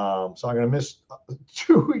 So I'm going to miss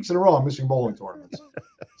 2 weeks in a row. I'm missing bowling tournaments.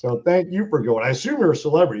 So thank you for going. I assume you're a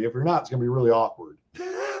celebrity. If you're not, it's going to be really awkward.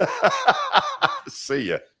 See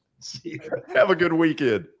ya. Have a good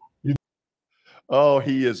weekend. Oh,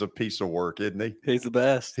 he is a piece of work, isn't he? He's the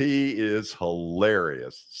best. He is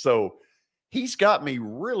hilarious. So he's got me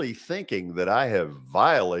really thinking that I have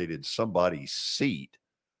violated somebody's seat.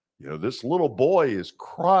 This little boy is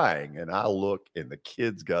crying, and I look, and the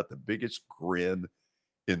kid's got the biggest grin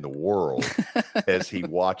in the world as he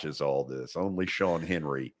watches all this. Only Sean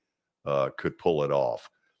Henry could pull it off.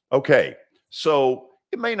 Okay, so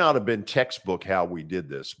it may not have been textbook how we did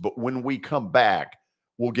this, but when we come back,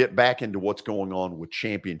 we'll get back into what's going on with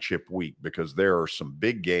championship week, because there are some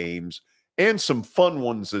big games and some fun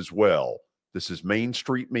ones as well. This is Main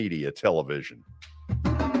Street Media Television.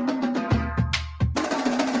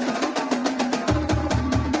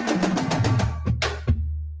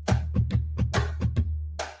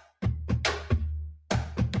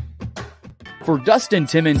 For Dustin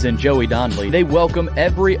Timmons and Joey Donnelly, they welcome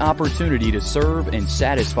every opportunity to serve and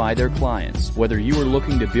satisfy their clients. Whether you are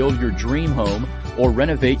looking to build your dream home or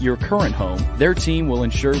renovate your current home, their team will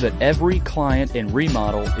ensure that every client and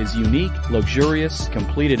remodel is unique, luxurious,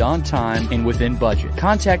 completed on time, and within budget.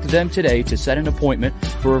 Contact them today to set an appointment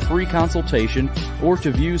for a free consultation or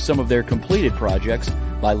to view some of their completed projects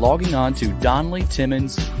by logging on to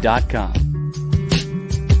DonnellyTimmons.com.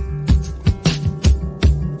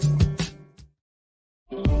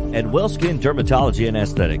 At WellSkin Dermatology and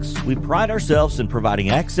Aesthetics, we pride ourselves in providing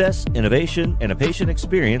access, innovation, and a patient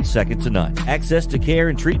experience second to none. Access to care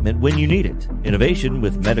and treatment when you need it. Innovation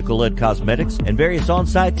with medical-led cosmetics and various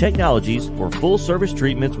on-site technologies for full-service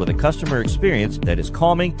treatments with a customer experience that is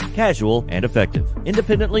calming, casual, and effective.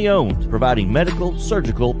 Independently owned, providing medical,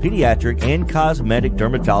 surgical, pediatric, and cosmetic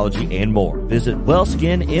dermatology and more. Visit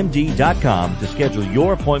WellSkinMD.com to schedule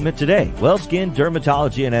your appointment today. WellSkin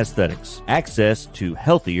Dermatology and Aesthetics. Access to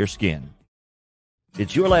healthier skin.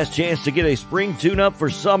 It's your last chance to get a spring tune-up for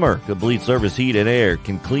summer. Complete Service Heat and Air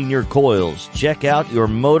can clean your coils, check out your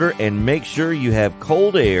motor, and make sure you have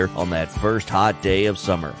cold air on that first hot day of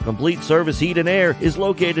summer. Complete Service Heat and Air is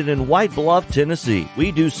located in White Bluff, Tennessee.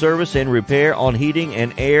 We do service and repair on heating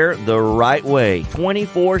and air the right way.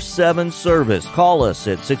 24/7 service. Call us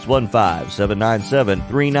at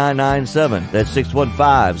 615-797-3997. That's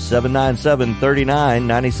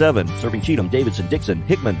 615-797-3997. Serving Cheatham, Davidson, Dixon,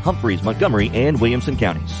 Hickman, Humphreys, Montgomery, and Williamson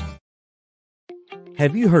counties.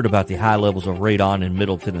 Have you heard about the high levels of radon in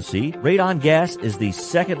Middle Tennessee? Radon gas is the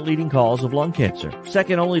second leading cause of lung cancer,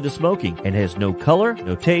 second only to smoking, and has no color,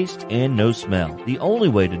 no taste, and no smell. The only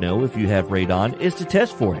way to know if you have radon is to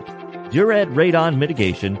test for it. Duret Radon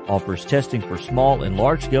Mitigation offers testing for small and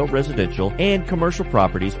large-scale residential and commercial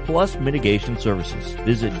properties, plus mitigation services.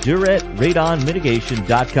 Visit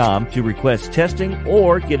DuretRadonMitigation.com to request testing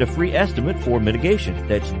or get a free estimate for mitigation.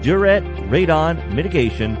 That's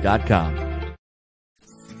DuretRadonMitigation.com.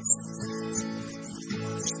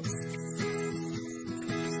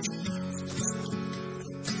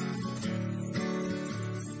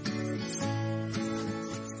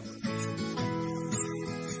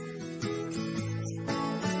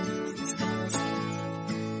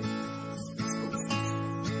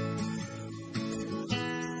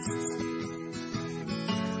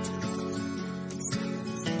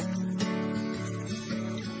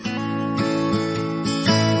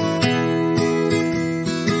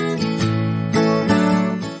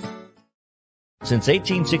 Since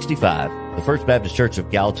 1865, the First Baptist Church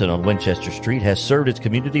of Gallatin on Winchester Street has served its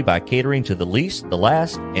community by catering to the least, the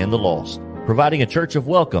last, and the lost. providing a church of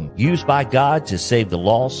welcome used by God to save the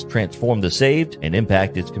lost, transform the saved, and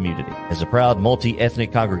impact its community. As a proud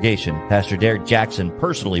multi-ethnic congregation, Pastor Derek Jackson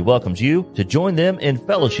personally welcomes you to join them in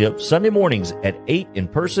fellowship Sunday mornings at 8 in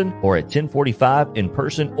person or at 1045 in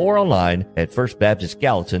person or online at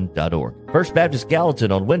firstbaptistgallatin.org. First Baptist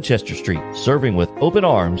Gallatin on Winchester Street, serving with open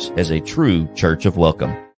arms as a true church of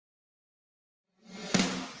welcome.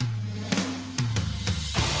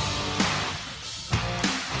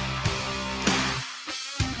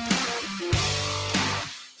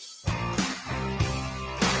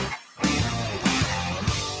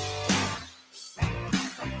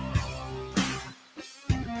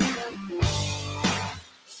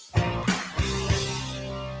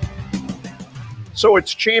 So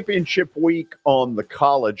it's championship week on the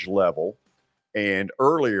college level. And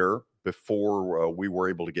earlier, before we were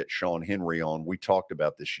able to get Sean Henry on, we talked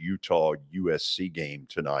about this Utah-USC game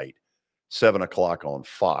tonight, 7 o'clock on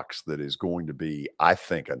Fox, that is going to be, I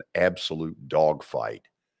think, an absolute dogfight.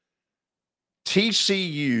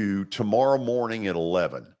 TCU tomorrow morning at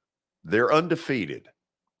 11. They're undefeated.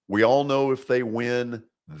 We all know if they win,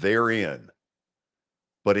 they're in.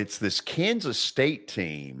 But it's this Kansas State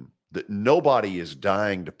team that nobody is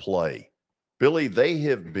dying to play. Billy, they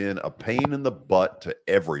have been a pain in the butt to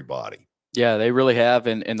everybody. Yeah, they really have.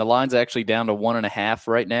 And the line's actually down to 1.5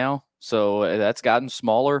 right now. So that's gotten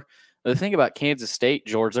smaller. The thing about Kansas State,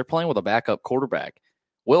 George, they're playing with a backup quarterback.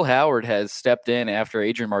 Will Howard has stepped in after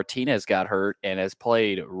Adrian Martinez got hurt and has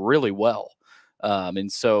played really well. And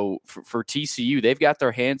so for TCU, they've got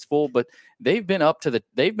their hands full, but they've been up for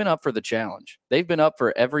the challenge. They've been up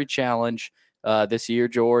for every challenge this year,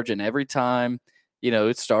 George, and every time,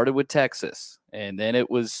 it started with Texas, and then it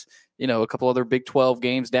was, a couple other Big 12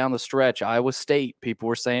 games down the stretch. Iowa State, people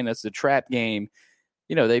were saying that's the trap game.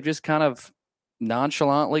 They've just kind of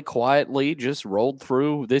nonchalantly, quietly just rolled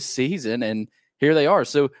through this season, and here they are.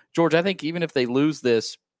 So, George, I think even if they lose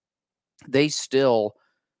this, they still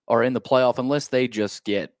are in the playoff unless they just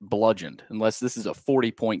get bludgeoned, unless this is a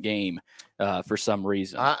 40-point game for some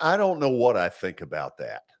reason. I don't know what I think about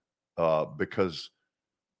that. Because,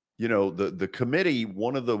 the committee,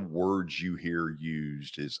 one of the words you hear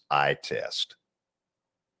used is eye test.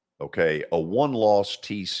 Okay, a one-loss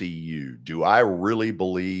TCU. Do I really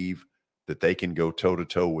believe that they can go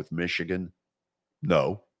toe-to-toe with Michigan?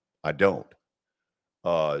 No, I don't.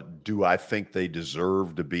 Do I think they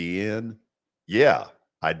deserve to be in? Yeah,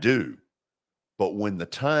 I do. But when the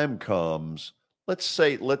time comes, let's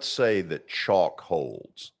say that chalk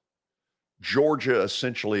holds. Georgia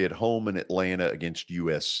essentially at home in Atlanta against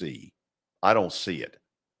USC. I don't see it.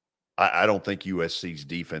 I don't think USC's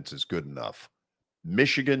defense is good enough.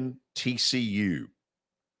 Michigan, TCU,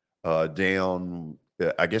 down,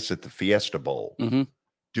 I guess, at the Fiesta Bowl. Mm-hmm.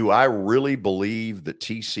 Do I really believe that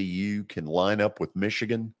TCU can line up with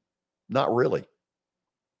Michigan? Not really.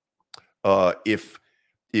 If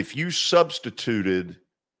you substituted,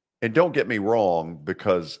 and don't get me wrong,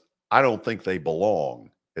 because I don't think they belong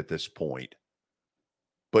at this point.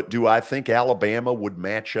 But do I think Alabama would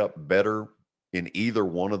match up better in either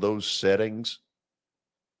one of those settings?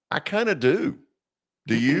 I kind of do.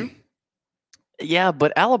 Do you? Yeah,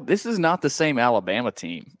 but this is not the same Alabama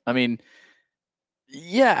team. I mean,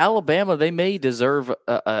 yeah, Alabama, they may deserve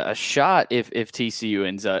a shot if TCU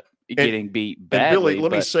ends up getting beat badly. And Billy,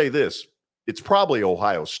 let me say this. It's probably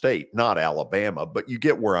Ohio State, not Alabama, but you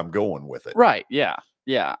get where I'm going with it. Right, yeah.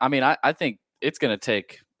 Yeah, I mean, I think it's going to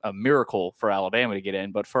take a miracle for Alabama to get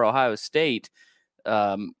in, but for Ohio State,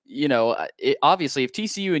 obviously if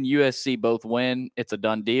TCU and USC both win, it's a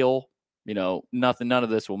done deal. None of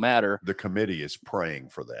this will matter. The committee is praying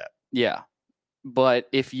for that. Yeah. But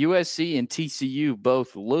if USC and TCU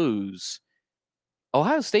both lose,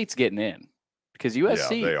 Ohio State's getting in because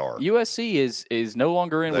USC, they are. USC is no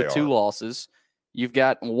longer in with 2 losses. You've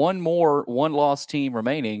got one loss team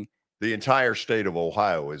remaining. The entire state of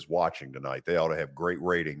Ohio is watching tonight. They ought to have great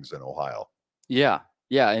ratings in Ohio. Yeah.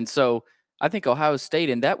 Yeah. And so I think Ohio State,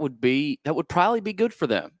 and that would probably be good for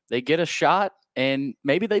them. They get a shot and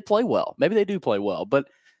maybe they play well. Maybe they do play well. But,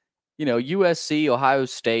 USC, Ohio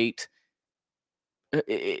State,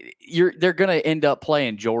 they're going to end up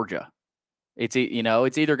playing Georgia. It's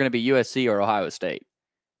either going to be USC or Ohio State.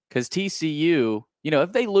 Because TCU,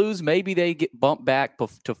 if they lose, maybe they get bumped back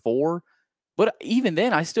to 4. But even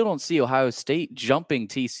then, I still don't see Ohio State jumping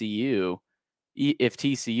TCU if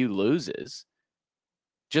TCU loses,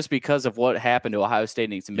 just because of what happened to Ohio State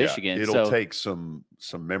against Michigan. Yeah, it'll take some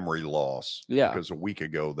memory loss. Yeah, because a week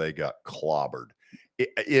ago they got clobbered.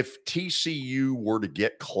 If TCU were to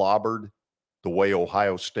get clobbered the way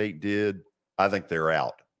Ohio State did, I think they're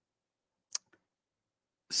out.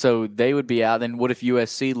 So they would be out. Then what if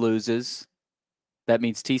USC loses? That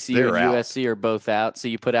means TCU They're and out. USC are both out. So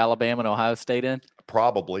you put Alabama and Ohio State in?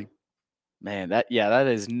 Probably. Man, that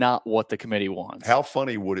is not what the committee wants. How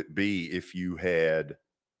funny would it be if you had,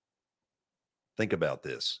 think about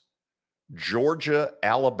this, Georgia,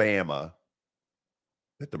 Alabama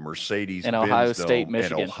at the Mercedes and Benz Ohio State, Dome,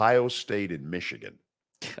 Michigan. and Ohio State and Michigan.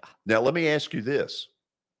 Now, let me ask you this.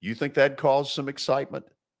 You think that'd cause some excitement?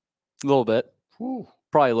 A little bit. Whew.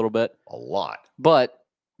 Probably a little bit. A lot. But,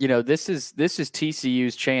 this is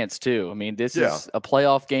TCU's chance too. I mean, this is a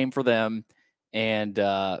playoff game for them. And,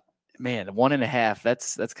 man, 1.5,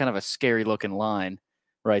 that's kind of a scary looking line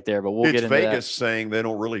right there. But we'll get into Vegas that. saying they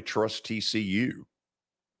don't really trust TCU.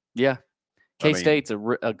 Yeah. K-State's they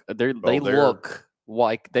look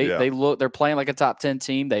like they're playing like a top 10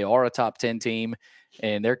 team. They are a top 10 team,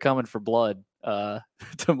 and they're coming for blood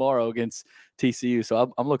tomorrow against TCU.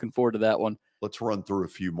 So I'm looking forward to that one. Let's run through a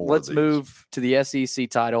few more. Let's move to the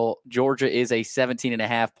SEC title. Georgia is a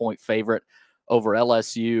 17.5-point favorite over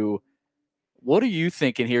LSU. What are you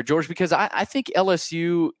thinking here, George? Because I think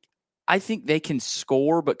LSU, I think they can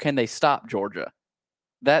score, but can they stop Georgia?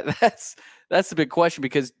 That's the big question,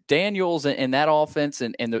 because Daniels and that offense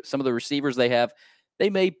and some of the receivers they have,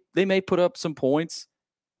 they may put up some points,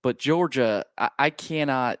 but Georgia, I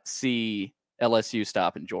cannot see LSU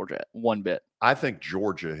stopping Georgia one bit. I think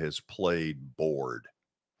Georgia has played bored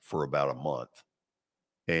for about a month,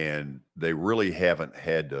 and they really haven't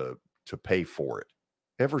had to pay for it.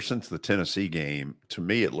 Ever since the Tennessee game, to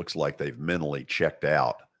me, it looks like they've mentally checked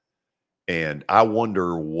out. And I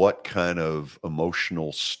wonder what kind of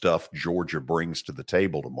emotional stuff Georgia brings to the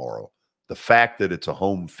table tomorrow. The fact that it's a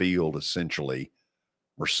home field, essentially,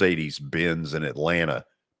 Mercedes-Benz in Atlanta,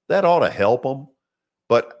 that ought to help them.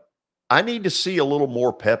 But I need to see a little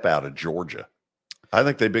more pep out of Georgia. I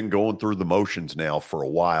think they've been going through the motions now for a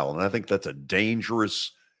while, and I think that's a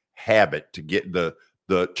dangerous habit to get.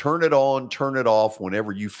 The turn it on, turn it off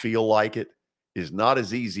whenever you feel like it is not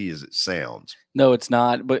as easy as it sounds. No, it's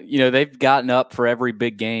not. But they've gotten up for every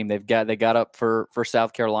big game. They got up for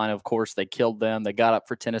South Carolina, of course. They killed them. They got up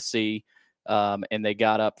for Tennessee, and they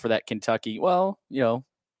got up for that Kentucky. Well,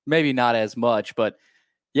 maybe not as much, but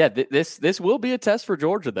yeah, this will be a test for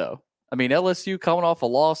Georgia, though. I mean, LSU coming off a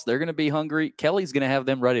loss, they're going to be hungry. Kelly's going to have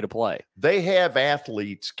them ready to play. They have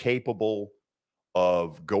athletes capable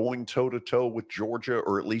of going toe-to-toe with Georgia,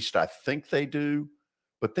 or at least I think they do.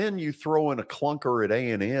 But then you throw in a clunker at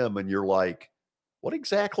A&M, and you're like, what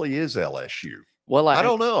exactly is LSU? Well, I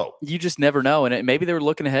don't know. You just never know. And maybe they were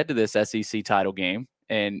looking ahead to this SEC title game,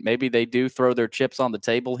 and maybe they do throw their chips on the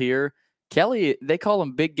table here. Kelly, they call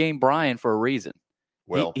him Big Game Brian for a reason.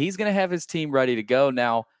 Well, he's going to have his team ready to go.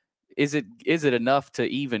 Now, is it enough to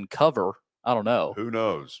even cover? I don't know. Who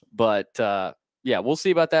knows? But, yeah, we'll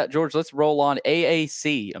see about that. George, let's roll on.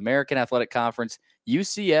 AAC, American Athletic Conference,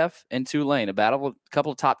 UCF and Tulane, a battle of a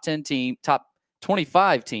couple of top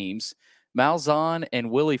 25 teams. Malzahn and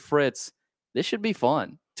Willie Fritz. This should be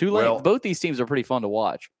fun. Tulane, both these teams are pretty fun to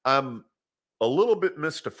watch. I'm a little bit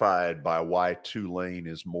mystified by why Tulane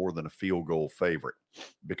is more than a field goal favorite,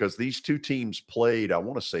 because these two teams played, I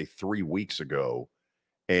want to say 3 weeks ago,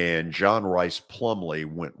 and John Rice Plumlee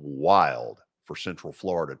went wild for Central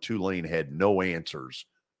Florida. Tulane had no answers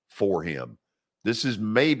for him. This is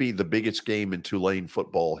maybe the biggest game in Tulane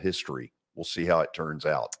football history. We'll see how it turns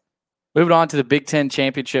out. Moving on to the Big Ten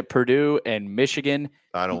Championship, Purdue and Michigan.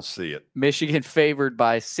 I don't see it. Michigan favored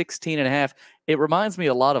by 16.5. It reminds me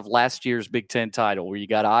a lot of last year's Big Ten title, where you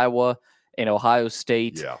got Iowa and Ohio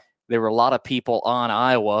State. Yeah. There were a lot of people on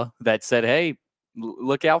Iowa that said, hey,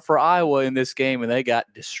 look out for Iowa in this game, and they got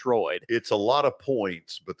destroyed. It's a lot of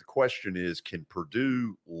points, but the question is, can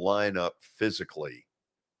Purdue line up physically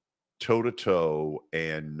toe-to-toe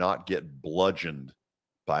and not get bludgeoned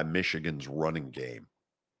by Michigan's running game?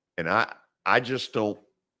 And I just don't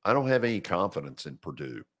have any confidence in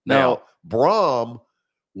Purdue. No. Now, Brom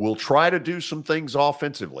will try to do some things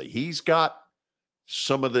offensively. He's got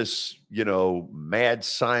some of this, mad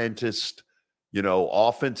scientist,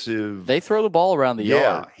 offensive. They throw the ball around the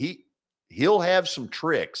yard. Yeah, he'll have some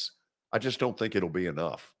tricks. I just don't think it'll be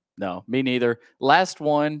enough. No, me neither. Last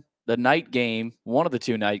one, the night game, one of the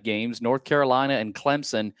two night games, North Carolina and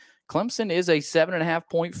Clemson. Clemson is a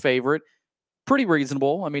 7.5-point favorite. Pretty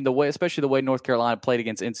reasonable. I mean, especially the way North Carolina played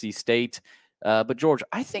against NC State. But George,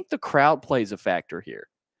 I think the crowd plays a factor here.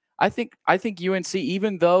 I think UNC,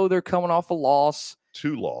 even though they're coming off a loss,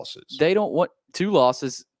 2 losses, they don't want 2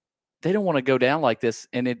 losses. They don't want to go down like this,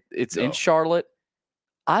 and it's in Charlotte.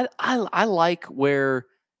 I like where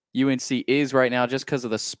UNC is right now just because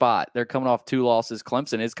of the spot. They're coming off 2 losses.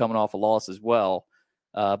 Clemson is coming off a loss as well.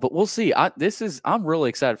 But we'll see. I'm really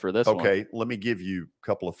excited for this one. Okay, let me give you a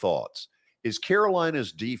couple of thoughts. Is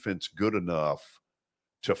Carolina's defense good enough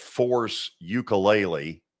to force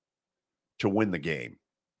Ukulele to win the game?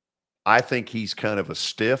 I think he's kind of a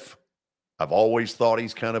stiff. I've always thought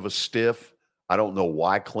he's kind of a stiff. I don't know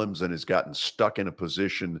why Clemson has gotten stuck in a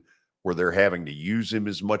position where they're having to use him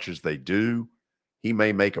as much as they do. He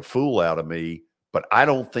may make a fool out of me, but I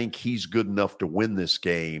don't think he's good enough to win this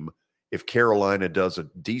game if Carolina does a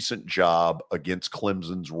decent job against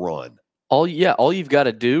Clemson's run. All you've got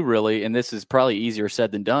to do really, and this is probably easier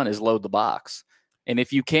said than done, is load the box. And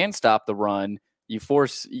if you can stop the run, you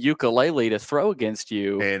force Ukulele to throw against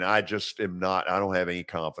you. And I just am not. I don't have any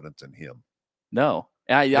confidence in him. No.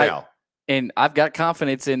 And I've got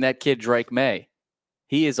confidence in that kid, Drake May.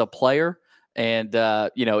 He is a player. And,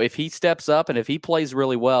 if he steps up and if he plays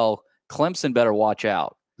really well, Clemson better watch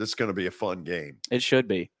out. This is going to be a fun game. It should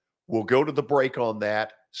be. We'll go to the break on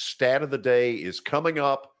that. Stat of the day is coming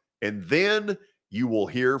up. And then you will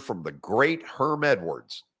hear from the great Herm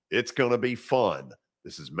Edwards. It's going to be fun.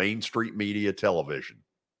 This is Main Street Media Television.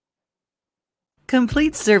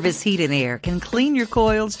 Complete Service Heat and Air can clean your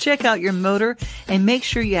coils, check out your motor, and make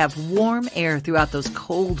sure you have warm air throughout those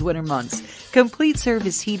cold winter months. Complete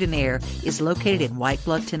Service Heat and Air is located in White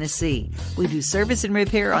Bluff, Tennessee. We do service and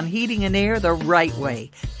repair on heating and air the right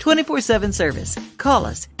way. 24/7 service. Call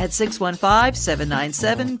us at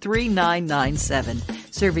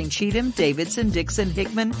 615-797-3997. Serving Cheatham, Davidson, Dixon,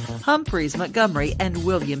 Hickman, Humphreys, Montgomery, and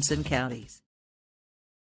Williamson counties.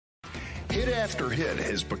 Hit After Hit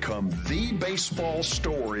has become the baseball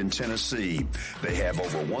store in Tennessee. They have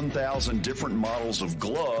over 1,000 different models of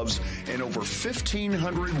gloves and over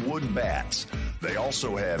 1,500 wood bats. They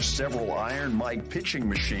also have several Iron Mike pitching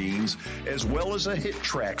machines as well as a Hit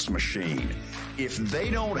Tracks machine. If they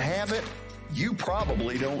don't have it, you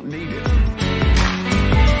probably don't need it.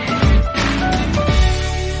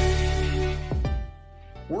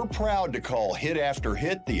 We're proud to call Hit After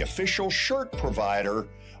Hit the official shirt provider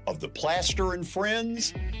of the Plaster and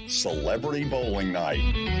Friends Celebrity Bowling Night.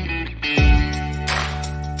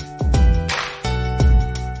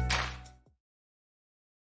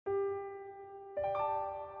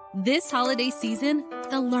 This holiday season,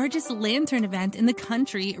 the largest lantern event in the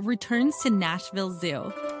country returns to Nashville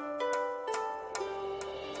Zoo.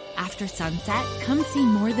 After sunset, come see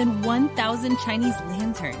more than 1,000 Chinese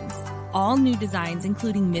lanterns. All new designs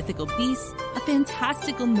including mythical beasts, a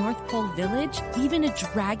fantastical North Pole village, even a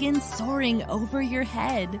dragon soaring over your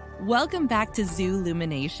head. Welcome back to Zoo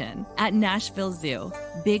Illumination at Nashville Zoo.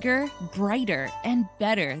 Bigger, brighter, and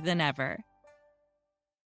better than ever.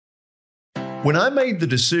 When I made the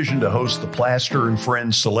decision to host the Plaster and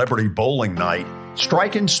Friends Celebrity Bowling Night,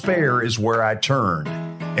 Strike and Spare is where I turned.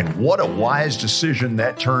 And what a wise decision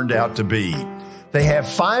that turned out to be. They have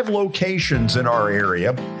 5 locations in our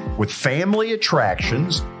area with family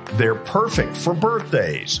attractions. They're perfect for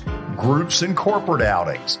birthdays, groups and corporate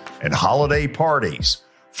outings, and holiday parties.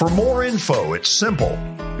 For more info, it's simple.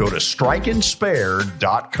 Go to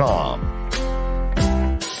strikeandspare.com.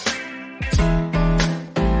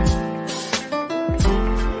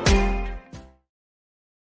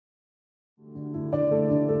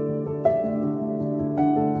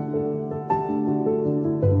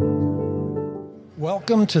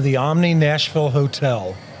 Welcome to the Omni Nashville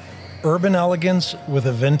Hotel. Urban elegance with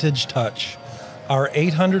a vintage touch. Our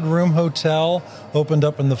 800-room hotel opened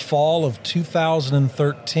up in the fall of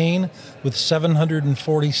 2013 with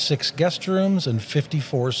 746 guest rooms and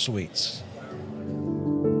 54 suites.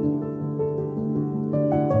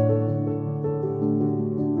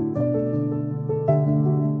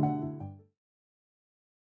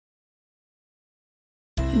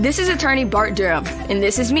 This is attorney Bart Durham, and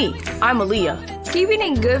this is me. I'm Aaliyah. Keeping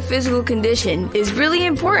in good physical condition is really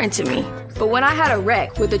important to me. But when I had a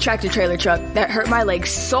wreck with a tractor-trailer truck that hurt my legs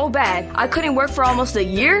so bad I couldn't work for almost a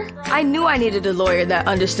year, I knew I needed a lawyer that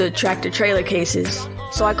understood tractor-trailer cases.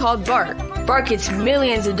 So I called Bart. Bart gets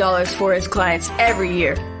millions of dollars for his clients every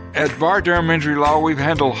year. At Bart Durham Injury Law, we've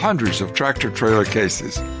handled hundreds of tractor-trailer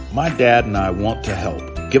cases. My dad and I want to help.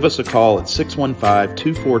 Give us a call at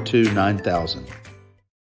 615-242-9000.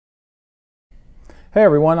 Hey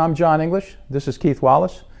everyone, I'm John English. This is Keith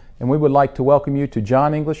Wallace, and we would like to welcome you to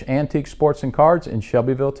John English Antique Sports and Cards in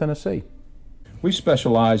Shelbyville, Tennessee. We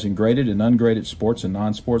specialize in graded and ungraded sports and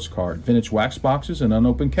non-sports card, vintage wax boxes, and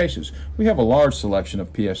unopened cases. We have a large selection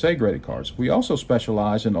of PSA graded cards. We also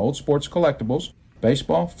specialize in old sports collectibles,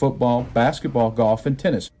 baseball, football, basketball, golf, and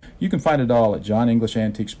tennis. You can find it all at John English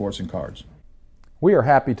Antique Sports and Cards. We are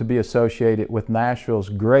happy to be associated with Nashville's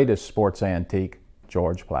greatest sports antique,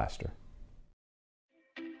 George Plaster.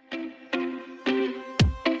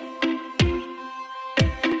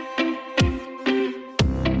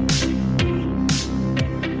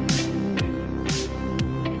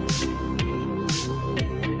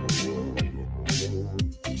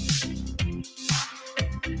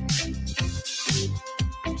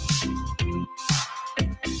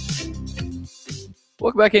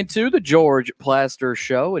 Welcome back into the George Plaster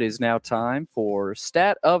Show. It is now time for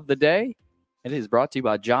Stat of the Day. It is brought to you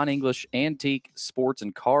by John English Antique Sports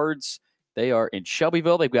and Cards. They are in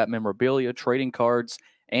Shelbyville. They've got memorabilia, trading cards,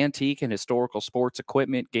 antique and historical sports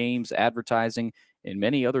equipment, games, advertising, and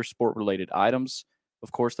many other sport-related items.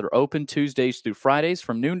 Of course, they're open Tuesdays through Fridays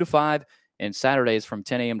from noon to 5 and Saturdays from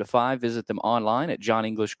 10 a.m. to 5. Visit them online at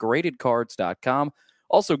johnenglishgradedcards.com.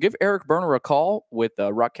 Also, give Eric Berner a call with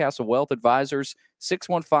Rockcastle Wealth Advisors,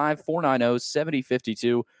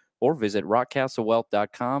 615-490-7052, or visit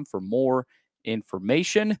rockcastlewealth.com for more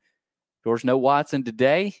information. George, no Watson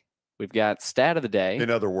today. We've got Stat of the Day.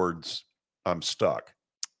 In other words, I'm stuck.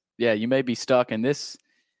 Yeah, you may be stuck, and this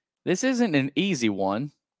isn't an easy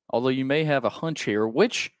one, although you may have a hunch here.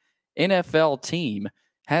 Which NFL team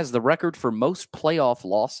has the record for most playoff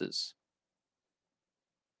losses?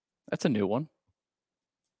 That's a new one.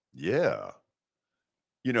 Yeah.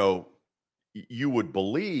 You know, you would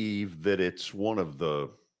believe that it's one of the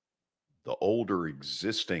older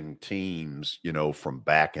existing teams, you know, from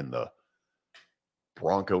back in the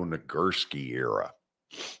Bronco Nagurski era.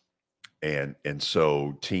 And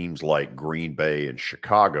so teams like Green Bay and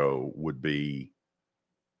Chicago would be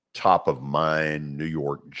top of mind. New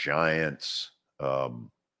York Giants. But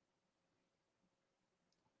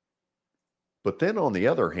then on the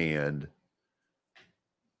other hand,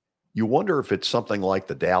 you wonder if it's something like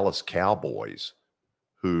the Dallas Cowboys,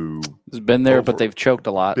 who has been there, but they've choked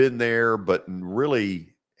a lot. Been there, but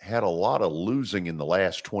really had a lot of losing in the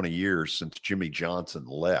last 20 years since Jimmy Johnson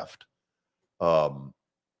left.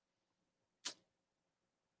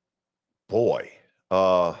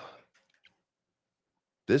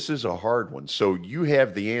 This is a hard one. So you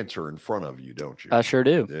have the answer in front of you, don't you? I sure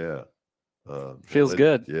do. Yeah. Feels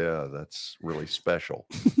good. Yeah, that's really special.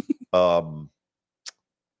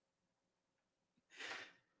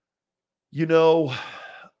 You know,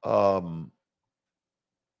 I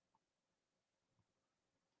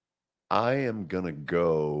am going to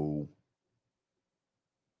go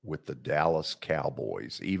with the Dallas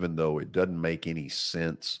Cowboys, even though it doesn't make any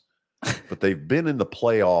sense. But they've been in the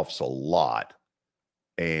playoffs a lot,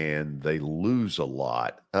 and they lose a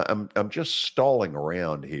lot. I'm just stalling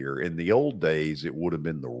around here. In the old days, it would have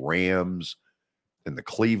been the Rams and the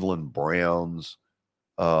Cleveland Browns.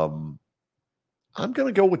 I'm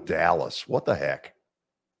going to go with Dallas. What the heck?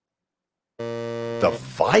 The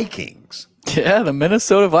Vikings. Yeah, the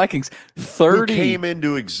Minnesota Vikings. 30 who came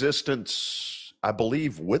into existence, I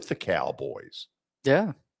believe, with the Cowboys.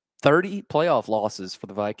 Yeah. 30 playoff losses for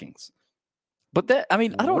the Vikings. But that, I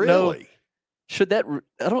mean, I don't know. I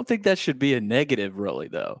don't think that should be a negative, really,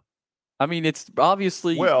 though. I mean, it's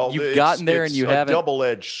obviously you've gotten there and you haven't.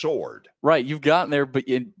 Double-edged sword. Right. You've gotten there, but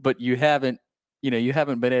you haven't, you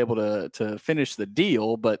haven't been able to finish the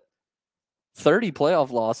deal. But 30 playoff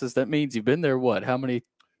losses, that means you've been there, what? How many?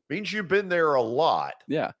 Means you've been there a lot.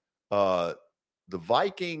 Yeah. The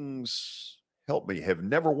Vikings, help me, have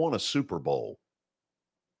never won a Super Bowl.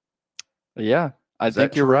 Yeah, I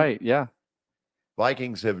think you're right. Yeah.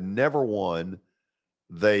 Vikings have never won.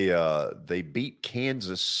 They beat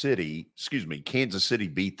Kansas City. Kansas City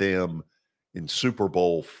beat them in Super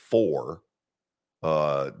Bowl IV.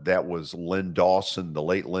 That was Len Dawson, the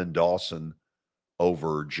late Len Dawson,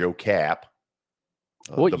 over Joe Kapp.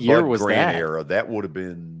 What year was that? Era. That would have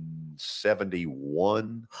been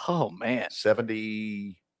 71. Oh man,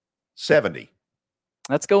 70.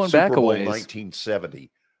 That's going Super back a Bowl ways.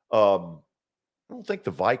 1970. I don't think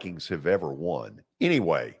the Vikings have ever won.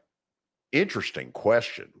 Anyway, interesting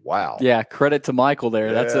question. Wow. Yeah, credit to Michael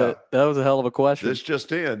there. Yeah. That was a hell of a question. This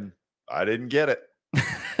just in. I didn't get it.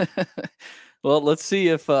 Well, let's see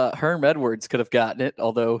if Herm Edwards could have gotten it,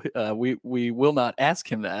 although we will not ask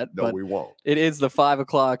him that. No, we won't. It is the 5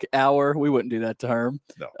 o'clock hour. We wouldn't do that to Herm.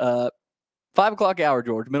 No. 5 o'clock hour,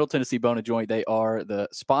 George. Middle Tennessee Bone and Joint. They are the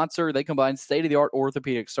sponsor. They combine state-of-the-art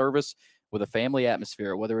orthopedic service with a family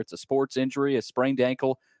atmosphere. Whether it's a sports injury, a sprained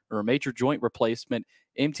ankle, or a major joint replacement,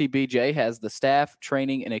 MTBJ has the staff,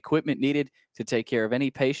 training, and equipment needed to take care of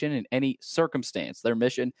any patient in any circumstance. Their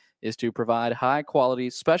mission is to provide high-quality,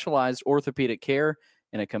 specialized orthopedic care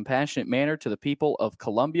in a compassionate manner to the people of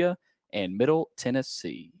Columbia and Middle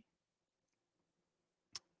Tennessee.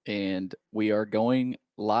 And we are going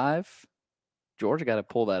live. George, I got to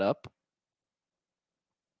pull that up.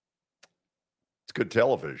 It's good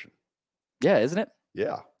television. Yeah, isn't it?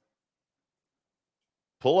 Yeah.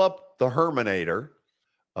 Pull up the Herminator,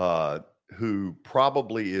 who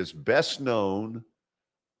probably is best known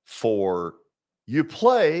for you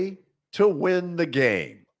play to win the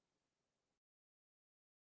game.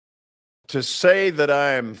 To say that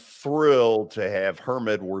I am thrilled to have Herm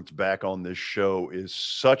Edwards back on this show is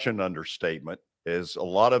such an understatement. As a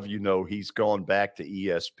lot of you know, he's gone back to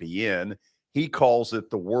ESPN. He calls it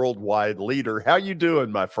the worldwide leader. How you doing,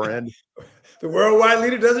 my friend? The worldwide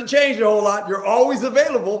leader doesn't change a whole lot. You're always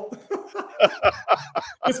available.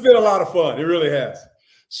 It's been a lot of fun. It really has.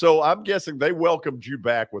 So I'm guessing they welcomed you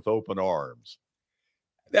back with open arms.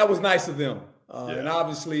 That was nice of them. And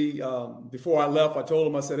obviously, before I left, I told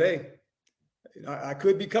them, I said, hey, I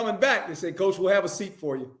could be coming back. They said, Coach, we'll have a seat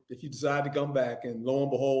for you if you decide to come back. And lo and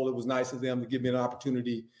behold, it was nice of them to give me an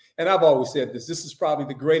opportunity. And I've always said this is probably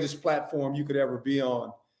the greatest platform you could ever be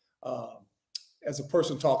on as a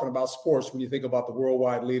person talking about sports when you think about the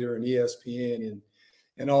worldwide leader and ESPN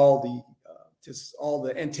and all the just all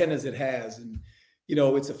the antennas it has. And, you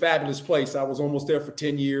know, it's a fabulous place. I was almost there for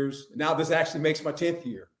 10 years. Now this actually makes my 10th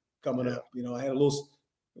year coming up. You know, I had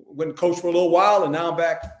went and coached for a little while, and now I'm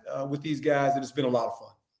back with these guys, and it's been a lot of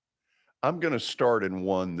fun. I'm going to start in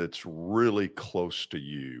one that's really close to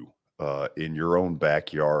you in your own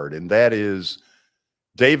backyard, and that is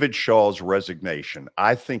David Shaw's resignation.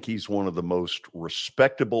 I think he's one of the most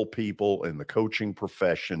respectable people in the coaching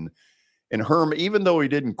profession. And Herm, even though he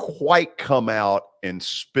didn't quite come out and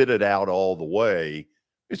spit it out all the way,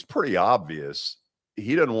 it's pretty obvious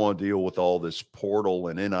he doesn't want to deal with all this portal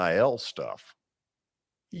and NIL stuff.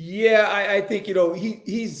 Yeah, I think, you know,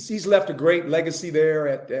 he's left a great legacy there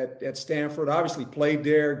at Stanford. Obviously played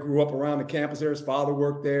there, grew up around the campus there. His father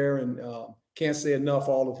worked there, and can't say enough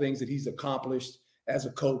all the things that he's accomplished as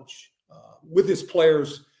a coach with his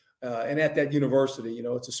players and at that university. You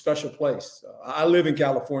know, it's a special place. I live in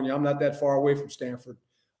California. I'm not that far away from Stanford.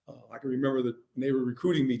 I can remember that when they were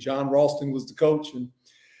recruiting me, John Ralston was the coach, and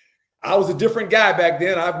I was a different guy back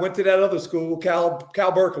then. I went to that other school, Cal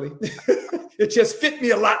Berkeley. It just fit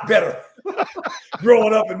me a lot better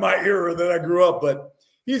growing up in my era than I grew up. But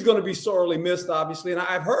he's going to be sorely missed, obviously. And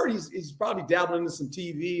I've heard he's probably dabbling into some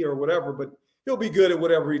TV or whatever, but he'll be good at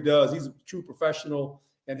whatever he does. He's a true professional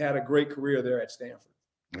and had a great career there at Stanford.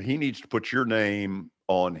 He needs to put your name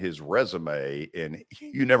on his resume, and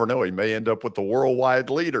you never know. He may end up with the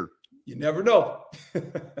worldwide leader. You never know.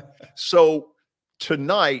 So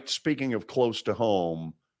tonight, speaking of close to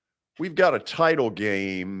home, we've got a title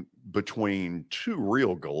game between two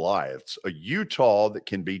real Goliaths, a Utah that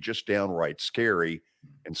can be just downright scary,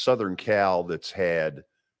 and Southern Cal that's had,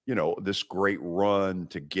 you know, this great run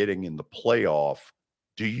to getting in the playoff.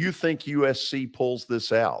 Do you think USC pulls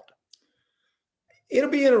this out?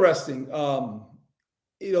 It'll be interesting.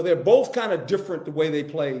 You know, they're both kind of different the way they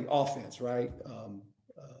play offense, right?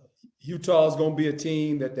 Utah is going to be a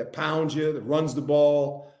team that pounds you, that runs the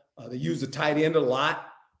ball. They use the tight end a lot.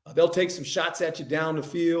 They'll take some shots at you down the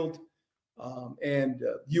field. And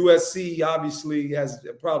USC obviously has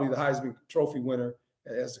probably the Heisman Trophy winner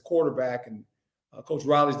as the quarterback. And Coach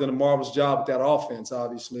Riley's done a marvelous job with that offense,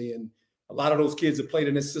 obviously. And a lot of those kids have played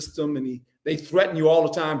in this system, and they threaten you all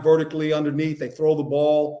the time vertically underneath. They throw the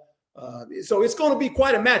ball. So it's going to be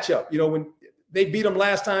quite a matchup. You know, when they beat them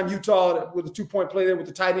last time, Utah, with a 2-point play there with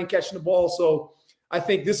the tight end catching the ball. So I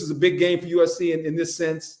think this is a big game for USC in this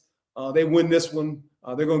sense. They win this one,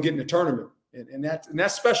 they're going to get in the tournament. And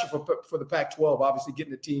that's special for the Pac-12, obviously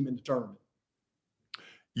getting the team in the tournament.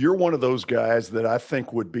 You're one of those guys that I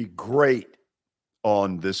think would be great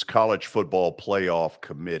on this college football playoff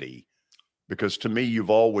committee, because to me, you've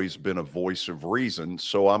always been a voice of reason.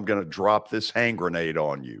 So I'm going to drop this hand grenade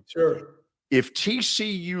on you. Sure. If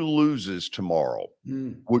TCU loses tomorrow,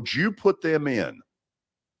 would you put them in?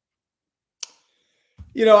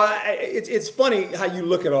 You know, it's funny how you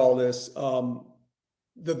look at all this,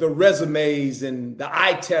 the resumes and the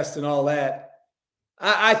eye test and all that.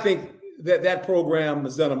 I think that program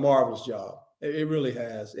has done a marvelous job. It really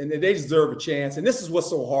has. And they deserve a chance. And this is what's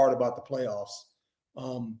so hard about the playoffs.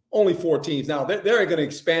 Only 4 teams. Now, they're going to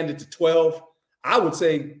expand it to 12. I would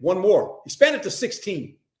say one more. Expand it to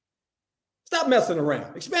 16. Stop messing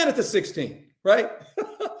around. Expand it to 16, right?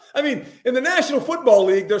 I mean, in the National Football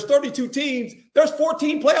League, there's 32 teams. There's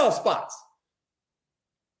 14 playoff spots.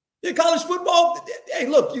 In college football, hey,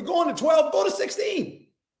 look, you're going to 12, go to 16.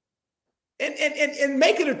 And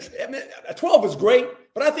make it a 12 is great,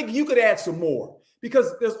 but I think you could add some more,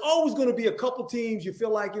 because there's always going to be a couple teams you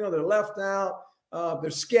feel like, you know, they're left out,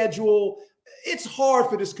 their schedule. It's hard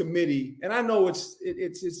for this committee, and I know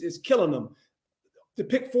it's killing them, to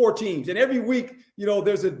pick 4 teams. And every week, you know,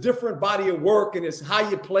 there's a different body of work, and it's how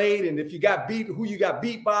you played, and if you got beat, who you got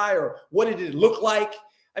beat by, or what did it look like.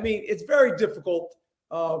 I mean, it's very difficult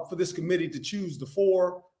for this committee to choose the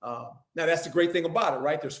 4. Now, that's the great thing about it,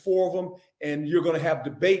 right? There's 4 of them, and you're going to have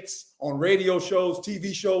debates on radio shows,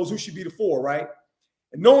 TV shows, who should be the 4, right?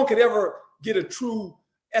 And no one could ever get a true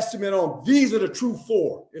estimate on these are the true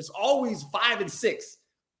 4. It's always 5 and 6.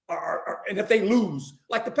 And if they lose,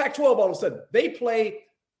 like the Pac-12 all of a sudden, they play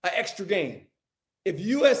an extra game. If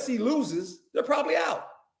USC loses, they're probably out,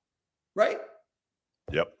 right?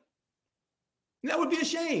 Yep. And that would be a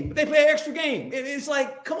shame. But they play an extra game. It's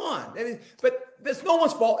like, come on. But that's no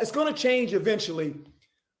one's fault. It's going to change eventually.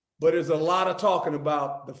 But there's a lot of talking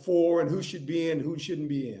about the 4 and who should be in, who shouldn't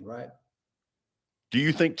be in, right? Do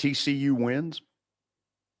you think TCU wins?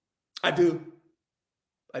 I do.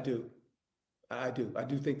 I do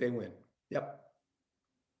think they win. Yep.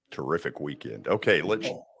 Terrific weekend. Okay,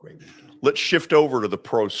 let's shift over to the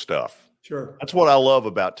pro stuff. Sure. That's what I love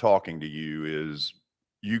about talking to you is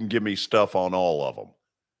you can give me stuff on all of them.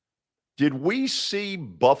 Did we see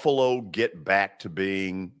Buffalo get back to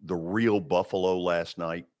being the real Buffalo last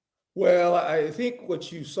night? Well, I think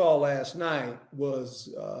what you saw last night was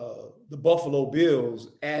the Buffalo Bills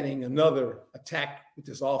adding another attack with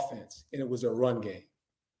this offense, and it was a run game.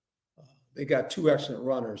 They got 2 excellent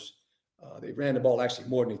runners. They ran the ball actually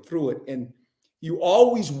more than they threw it. And you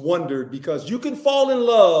always wondered because you can fall in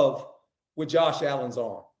love with Josh Allen's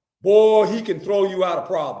arm. Boy, he can throw you out of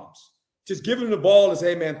problems. Just give him the ball and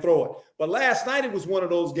say, hey, man, throw it. But last night it was one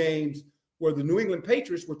of those games where the New England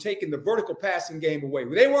Patriots were taking the vertical passing game away.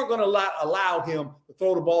 They weren't going to allow him to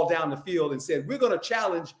throw the ball down the field and said, we're going to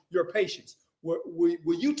challenge your patience.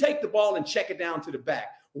 Will you take the ball and check it down to the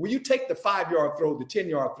back? Or will you take the 5-yard throw, the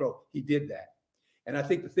 10-yard throw? He did that. And I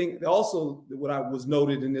think the thing also, what I was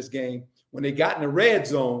noted in this game, when they got in the red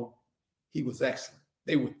zone, he was excellent.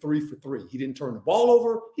 They were 3 for 3. He didn't turn the ball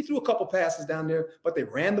over. He threw a couple passes down there, but they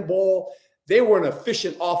ran the ball. They were an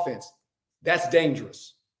efficient offense. That's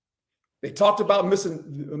dangerous. They talked about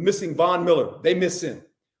missing Von Miller. They miss him.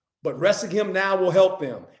 But resting him now will help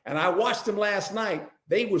them. And I watched them last night.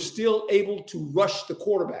 They were still able to rush the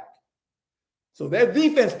quarterback. So their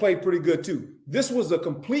defense played pretty good too. This was a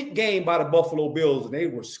complete game by the Buffalo Bills, and they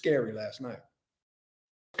were scary last night.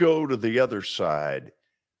 Go to the other side.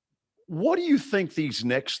 What do you think these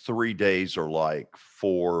next 3 days are like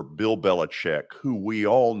for Bill Belichick, who we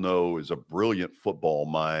all know is a brilliant football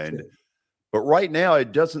mind? Sure. But right now,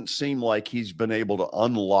 it doesn't seem like he's been able to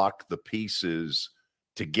unlock the pieces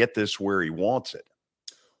to get this where he wants it.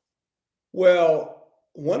 Well,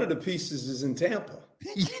 one of the pieces is in Tampa.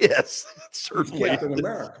 Yes, certainly. Captain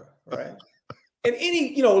America, right? And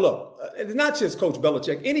look, it's not just Coach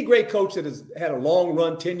Belichick. Any great coach that has had a long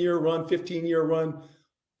run, 10-year run, 15-year run,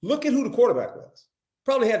 look at who the quarterback was.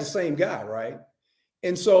 Probably had the same guy, right?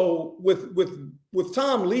 And so with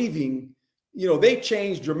Tom leaving, they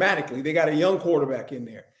changed dramatically. They got a young quarterback in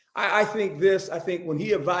there. I think when he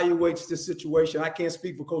evaluates this situation, I can't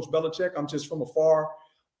speak for Coach Belichick. I'm just from afar.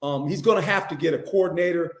 He's going to have to get a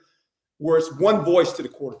coordinator where it's one voice to the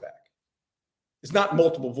quarterback. It's not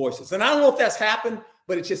multiple voices. And I don't know if that's happened,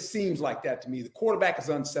 but it just seems like that to me. The quarterback is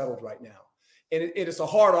unsettled right now. And it's a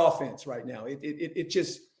hard offense right now.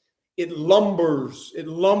 It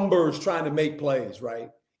lumbers trying to make plays,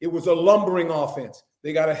 right? It was a lumbering offense.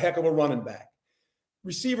 They got a heck of a running back.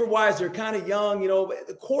 Receiver-wise, they're kind of young.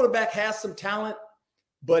 The quarterback has some talent,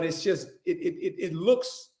 but it's just it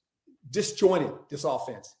looks disjointed, this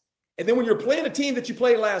offense. And then when you're playing a team that you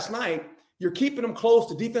played last night, you're keeping them close,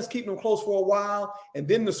 the defense keeping them close for a while, and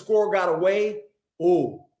then the score got away.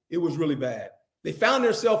 Oh, it was really bad. They found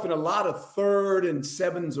themselves in a lot of 3rd and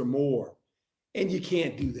 7s or more, and you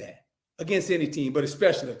can't do that against any team, but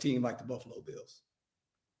especially a team like the Buffalo Bills.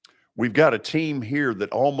 We've got a team here that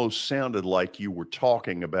almost sounded like you were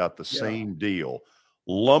talking about the same deal.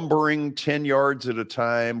 Lumbering 10 yards at a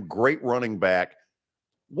time, great running back.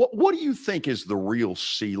 What do you think is the real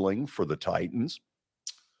ceiling for the Titans?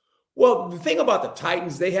 Well, the thing about the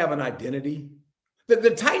Titans, they have an identity.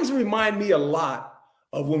 The Titans remind me a lot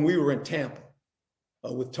of when we were in Tampa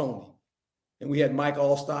with Tony. And we had Mike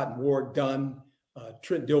Allstott and Ward Dunn.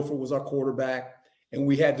 Trent Dilfer was our quarterback. And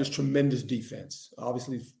we had this tremendous defense.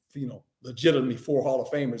 Obviously, legitimately 4 Hall of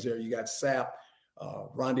Famers there. You got Sapp,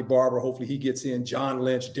 Ronde Barber, hopefully he gets in, John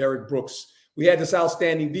Lynch, Derek Brooks. We had this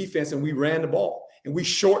outstanding defense, and we ran the ball. And we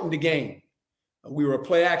shortened the game. We were a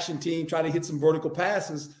play-action team, trying to hit some vertical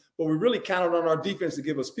passes, but we really counted on our defense to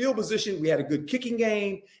give us field position. We had a good kicking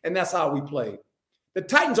game, and that's how we played. The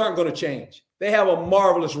Titans aren't going to change. They have a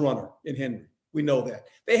marvelous runner in Henry. We know that.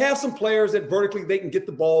 They have some players that vertically they can get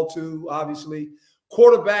the ball to, obviously.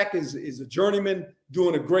 Quarterback is a journeyman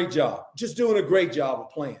doing a great job, just doing a great job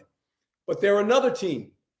of playing. But they're another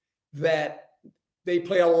team that they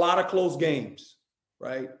play a lot of close games,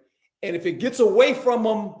 right? And if it gets away from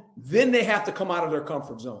them, then they have to come out of their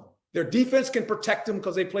comfort zone. Their defense can protect them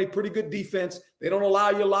because they play pretty good defense. They don't allow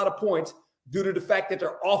you a lot of points due to the fact that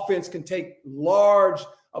their offense can take large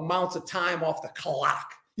amounts of time off the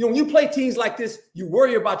clock. You know, when you play teams like this, you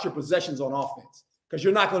worry about your possessions on offense because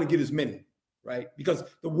you're not going to get as many, right? Because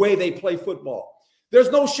the way they play football. There's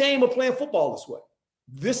no shame of playing football this way.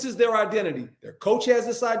 This is their identity. Their coach has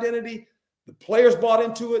this identity. The players bought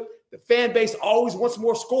into it. The fan base always wants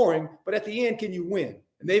more scoring, but at the end, can you win?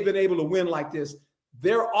 And they've been able to win like this.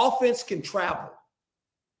 Their offense can travel.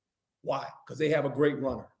 Why? Because they have a great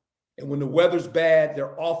runner. And when the weather's bad,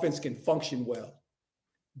 their offense can function well.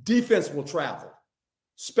 Defense will travel.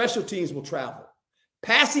 Special teams will travel.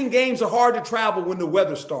 Passing games are hard to travel when the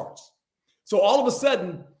weather starts. So all of a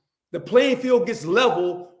sudden, the playing field gets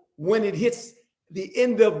level when it hits the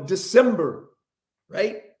end of December,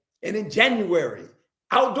 right? And in January,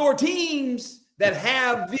 outdoor teams that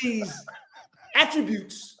have these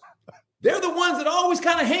attributes, they're the ones that always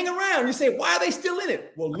kind of hang around. You say, why are they still in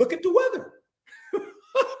it? Well, look at the weather.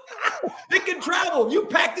 They can travel. You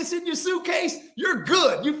pack this in your suitcase, you're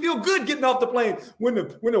good. You feel good getting off the plane. When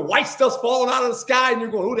the white stuff's falling out of the sky and you're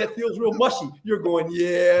going, oh, that feels real mushy. You're going,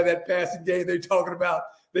 yeah, that passing game they're talking about,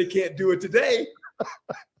 they can't do it today.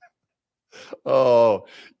 Oh,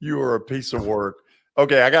 you are a piece of work.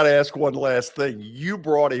 Okay, I got to ask one last thing. You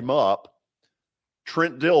brought him up.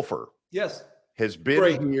 Trent Dilfer. Yes. Has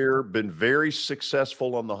been here, been very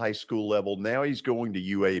successful on the high school level. Now he's going to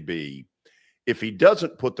UAB. If he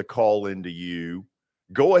doesn't put the call into you,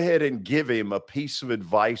 go ahead and give him a piece of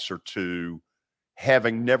advice or two,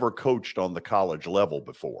 having never coached on the college level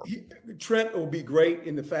before. Trent will be great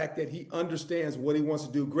in the fact that he understands what he wants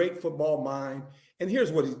to do, great football mind. And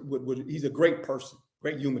here's what he's a great person,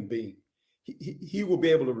 great human being. He will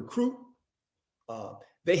be able to recruit.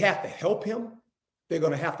 They have to help him. They're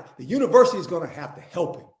going to have to, the university is going to have to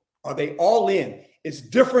help him. Are they all in? It's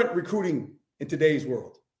different recruiting in today's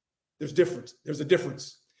world. There's a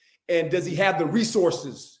difference. And does he have the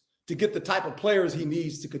resources to get the type of players he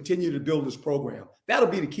needs to continue to build his program? That'll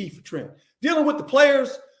be the key for Trent. Dealing with the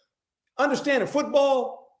players, understanding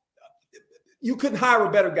football, you couldn't hire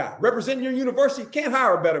a better guy. Representing your university, can't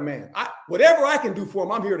hire a better man. Whatever I can do for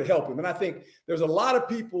him, I'm here to help him. And I think there's a lot of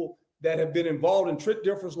people that have been involved in Trent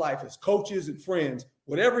Dilfer's life as coaches and friends.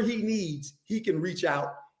 Whatever he needs, he can reach out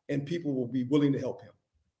and people will be willing to help him.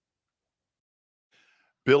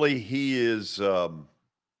 Billy, he is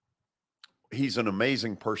he's an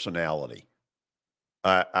amazing personality.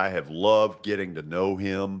 I have loved getting to know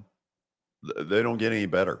him. They don't get any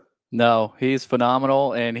better. No, he's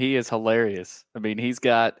phenomenal and he is hilarious. I mean, he's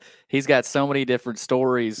got so many different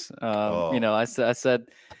stories. You know, I said,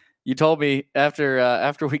 you told me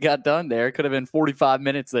after we got done there, it could have been 45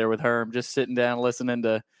 minutes there with Herm, just sitting down listening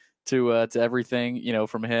to everything, you know,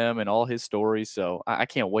 from him and all his stories. So I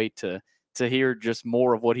can't wait to hear just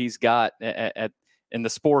more of what he's got in the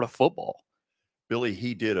sport of football. Billy,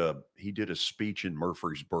 he did a speech in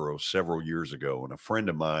Murfreesboro several years ago, and a friend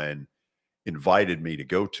of mine invited me to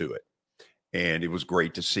go to it. And it was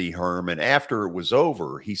great to see Herm. And after it was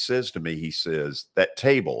over, he says to me, he says, that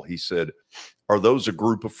table, he said, are those a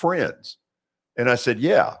group of friends? And I said,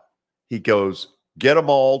 yeah. He goes, get them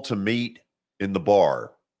all to meet in the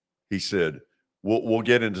bar. He said, we'll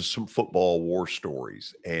get into some football war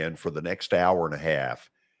stories. And for the next hour and a half,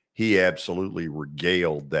 he absolutely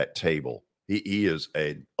regaled that table. He is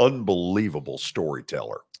an unbelievable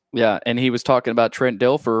storyteller. Yeah, and he was talking about Trent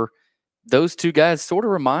Dilfer. Those two guys sort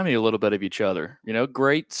of remind me a little bit of each other. You know,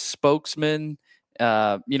 great spokesmen,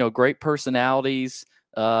 you know, great personalities,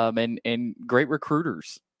 and great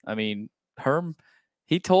recruiters. I mean, Herm,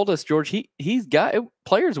 he told us, George, he's got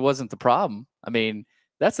players wasn't the problem. I mean,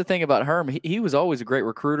 that's the thing about Herm. He was always a great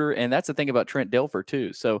recruiter, and that's the thing about Trent Dilfer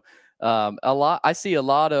too. So I see a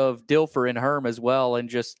lot of Dilfer in Herm as well, and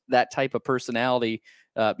just that type of personality.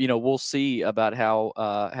 You know, we'll see about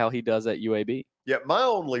how he does at UAB. Yeah, my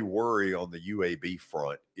only worry on the UAB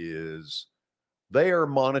front is they are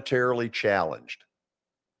monetarily challenged.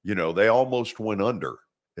 You know, they almost went under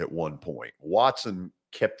at one point. Watson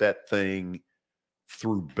kept that thing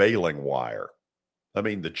through baling wire. I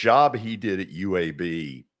mean, the job he did at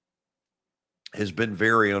UAB has been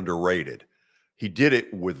very underrated. He did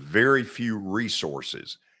it with very few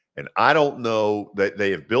resources. And I don't know that they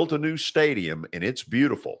have built a new stadium, and it's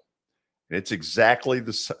beautiful. And it's exactly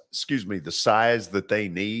the size that they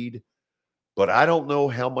need. But I don't know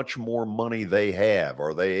how much more money they have.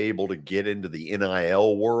 Are they able to get into the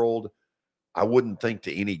NIL world? I wouldn't think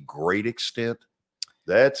to any great extent.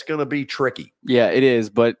 That's going to be tricky. Yeah, it is.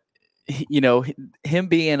 But him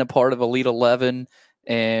being a part of Elite 11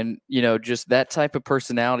 and, just that type of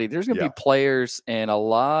personality, there's going to be players and a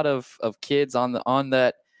lot of kids on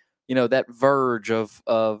that, that verge of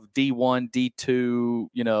D1, D2,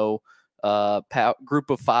 group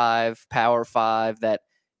of 5, Power 5 that,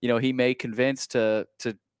 he may convince to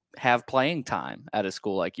have playing time at a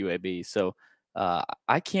school like UAB. So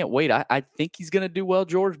I can't wait. I think he's going to do well,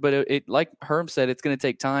 George, but it like Herm said, it's going to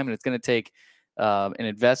take time and it's going to take an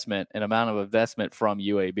amount of investment from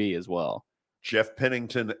UAB as well. Jeff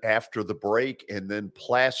Pennington after the break, and then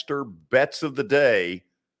Plaster bets of the day,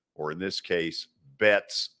 or in this case,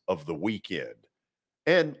 bets of the weekend.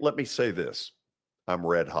 And let me say this, I'm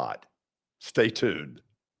red hot. Stay tuned.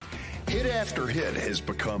 Hit After Hit has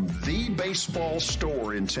become the baseball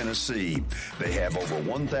store in Tennessee. They have over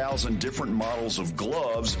 1,000 different models of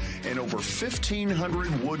gloves and over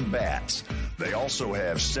 1,500 wood bats. They also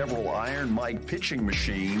have several Iron Mike pitching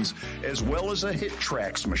machines as well as a Hit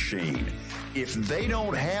Tracks machine. If they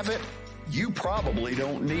don't have it, you probably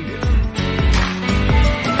don't need it.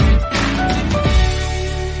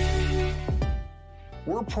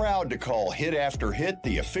 We're proud to call Hit After Hit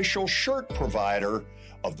the official shirt provider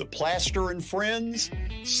of the Plaster and Friends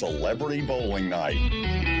Celebrity Bowling Night.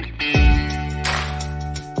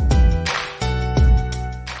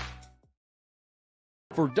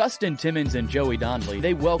 For Dustin Timmons and Joey Donnelly,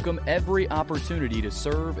 they welcome every opportunity to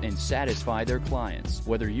serve and satisfy their clients.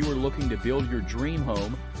 Whether you are looking to build your dream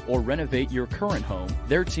home or renovate your current home,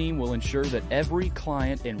 their team will ensure that every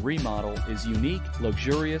client and remodel is unique,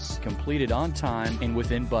 luxurious, completed on time, and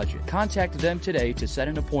within budget. Contact them today to set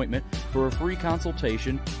an appointment for a free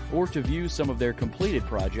consultation or to view some of their completed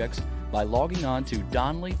projects by logging on to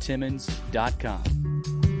DonnellyTimmons.com.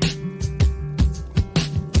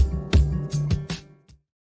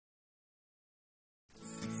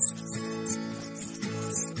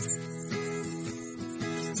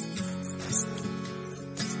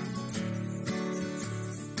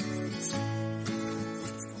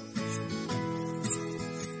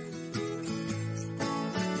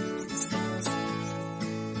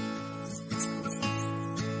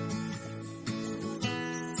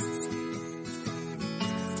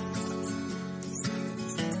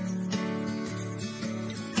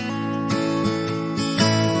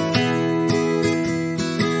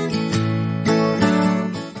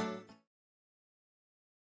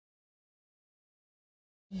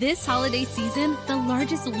 This holiday season, the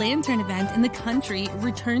largest lantern event in the country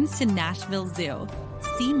returns to Nashville Zoo.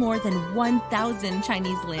 See more than 1,000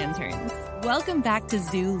 Chinese lanterns. Welcome back to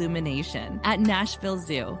Zoo Illumination at Nashville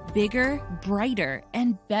Zoo. Bigger, brighter,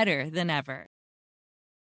 and better than ever.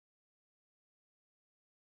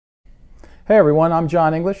 Hey everyone, I'm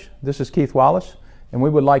John English. This is Keith Wallace, and we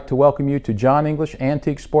would like to welcome you to John English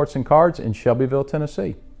Antique Sports and Cards in Shelbyville,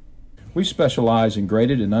 Tennessee. We specialize in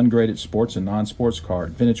graded and ungraded sports and non-sports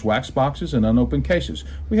cards, vintage wax boxes, and unopened cases.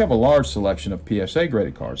 We have a large selection of PSA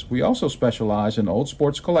graded cards. We also specialize in old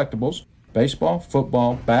sports collectibles, baseball,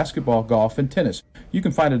 football, basketball, golf, and tennis. You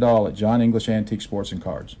can find it all at John English Antique Sports and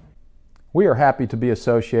Cards. We are happy to be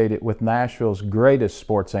associated with Nashville's greatest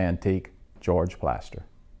sports antique, George Plaster.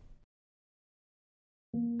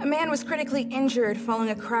 A man was critically injured following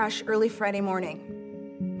a crash early Friday morning.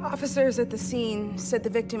 Officers at the scene said the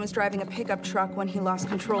victim was driving a pickup truck when he lost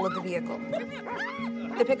control of the vehicle.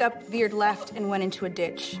 The pickup veered left and went into a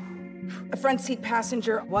ditch. A front seat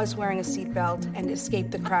passenger was wearing a seatbelt and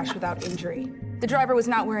escaped the crash without injury. The driver was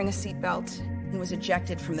not wearing a seatbelt and was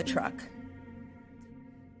ejected from the truck.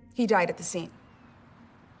 He died at the scene.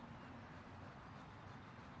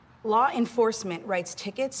 Law enforcement writes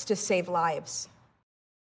tickets to save lives.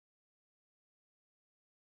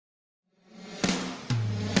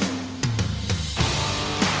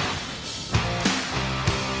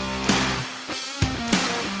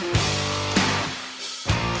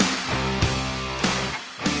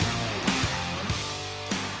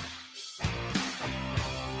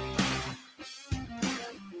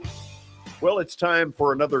 Well, it's time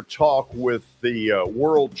for another talk with the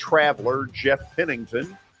world traveler, Jeff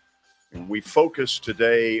Pennington. And we focus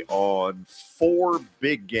today on 4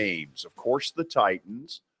 big games. Of course, the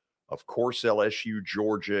Titans, of course, LSU,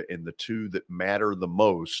 Georgia, and the 2 that matter the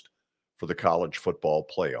most for the college football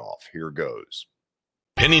playoff. Here goes.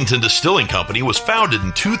 Pennington Distilling Company was founded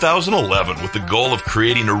in 2011 with the goal of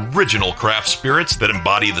creating original craft spirits that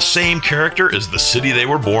embody the same character as the city they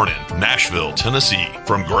were born in, Nashville, Tennessee.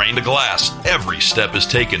 From grain to glass, every step is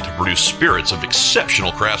taken to produce spirits of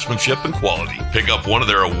exceptional craftsmanship and quality. Pick up one of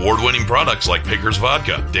their award-winning products like Pickers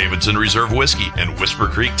Vodka, Davidson Reserve Whiskey, and Whisper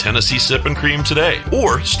Creek Tennessee Sip and Cream today.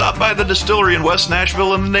 Or stop by the distillery in West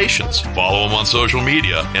Nashville and the Nations. Follow them on social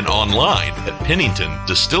media and online at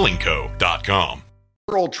PenningtonDistillingCo.com.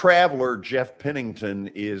 World traveler Jeff Pennington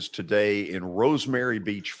is today in Rosemary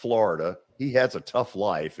Beach, Florida. He has a tough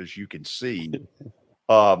life, as you can see.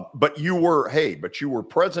 But you were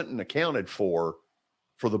present and accounted for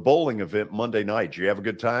the bowling event Monday night. Did you have a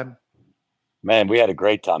good time? Man, we had a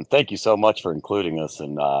great time. Thank you so much for including us,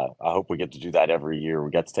 and I hope we get to do that every year.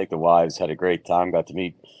 We got to take the wives, had a great time, got to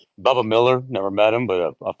meet Bubba Miller, never met him,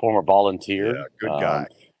 but a former volunteer. Yeah, good guy.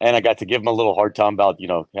 And I got to give him a little hard time about,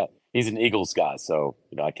 he's an Eagles guy, so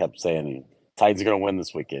I kept saying Titans are going to win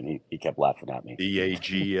this weekend. He kept laughing at me. Eagles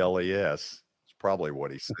is probably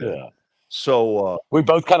what he said. Yeah. So we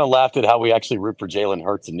both kind of laughed at how we actually root for Jalen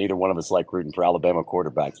Hurts, and neither one of us like rooting for Alabama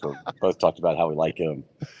quarterbacks. But both talked about how we like him.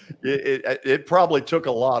 It probably took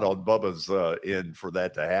a lot on Bubba's end for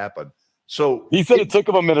that to happen. So he said it took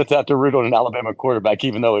him a minute to have to root on an Alabama quarterback,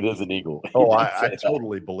 even though it is an Eagle. Oh, I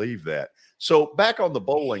totally believe that. So back on the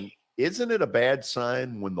bowling. Isn't it a bad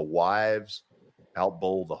sign when the wives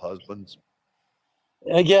outbowl the husbands?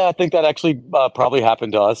 Yeah, I think that actually probably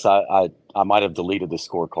happened to us. I might have deleted the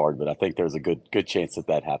scorecard, but I think there's a good chance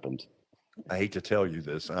that happened. I hate to tell you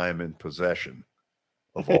this. I am in possession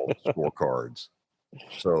of all the scorecards.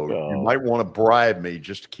 So you might want to bribe me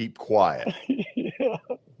just to keep quiet. Yeah.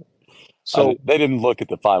 So they didn't look at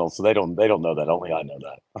the finals, so they don't know that. Only I know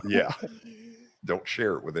that. Yeah. Don't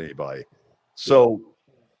share it with anybody. So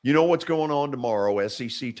you know what's going on tomorrow,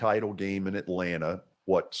 SEC title game in Atlanta,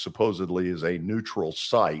 what supposedly is a neutral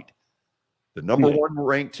site. The number one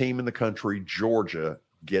ranked team in the country, Georgia,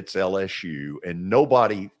 gets LSU, and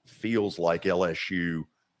nobody feels like LSU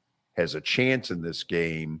has a chance in this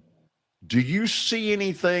game. Do you see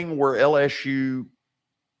anything where LSU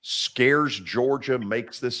scares Georgia,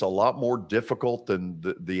 makes this a lot more difficult than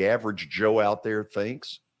the average Joe out there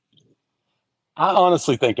thinks? I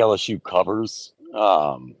honestly think LSU covers.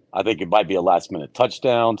 I think it might be a last-minute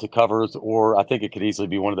touchdown to covers, or I think it could easily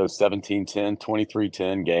be one of those 17-10,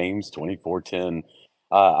 23-10 games, 24-10.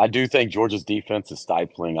 I do think Georgia's defense is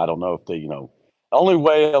stifling. I don't know if the only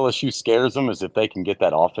way LSU scares them is if they can get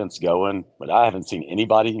that offense going. But I haven't seen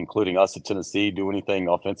anybody, including us at Tennessee, do anything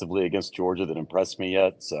offensively against Georgia that impressed me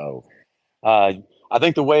yet. So I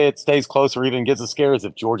think the way it stays close or even gets a scare is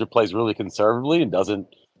if Georgia plays really conservatively and doesn't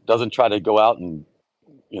try to go out and,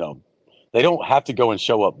 they don't have to go and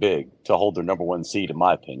show up big to hold their number one seed, in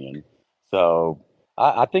my opinion. So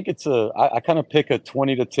I think I kind of pick a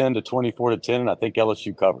 20-10 to 24-10, and I think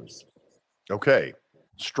LSU covers. Okay.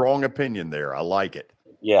 Strong opinion there. I like it.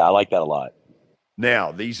 Yeah, I like that a lot.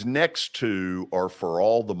 Now, these next two are for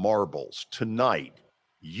all the marbles. Tonight,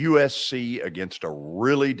 USC against a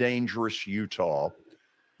really dangerous Utah.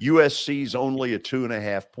 USC's only a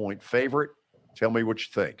 2.5-point favorite. Tell me what you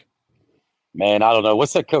think. Man, I don't know.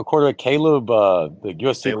 What's that quarterback? Caleb, the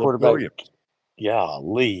USC Caleb quarterback? Williams. Yeah,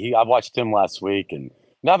 Lee. I watched him last week, and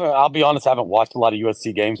I'll be honest, I haven't watched a lot of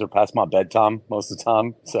USC games or past my bedtime most of the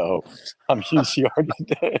time, so I'm usually already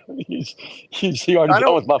done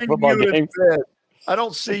with my football games. I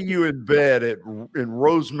don't see you in bed in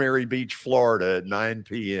Rosemary Beach, Florida at 9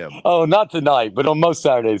 p.m. Oh, not tonight, but on most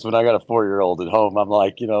Saturdays when I got a 4-year-old at home, I'm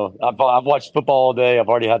like, I've watched football all day. I've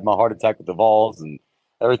already had my heart attack with the Vols and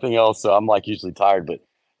everything else, so I'm like usually tired. But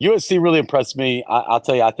USC really impressed me. I'll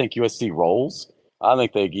tell you, I think USC rolls. I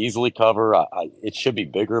think they easily cover. It should be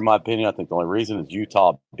bigger, in my opinion. I think the only reason is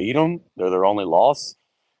Utah beat them. They're their only loss.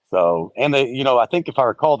 So, and they, I think if I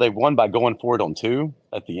recall, they won by going for it on 2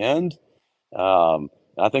 at the end. I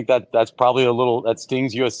think that's probably that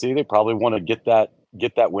stings USC. They probably want to get that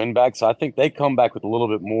win back. So I think they come back with a little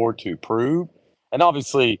bit more to prove. And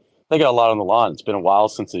obviously, they got a lot on the line. It's been a while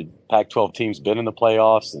since the Pac-12 team's been in the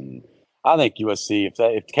playoffs, and I think USC.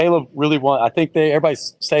 If Caleb really won, I think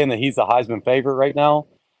everybody's saying that he's the Heisman favorite right now.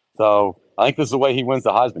 So I think this is the way he wins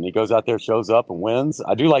the Heisman. He goes out there, shows up, and wins.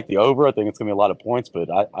 I do like the over. I think it's going to be a lot of points, but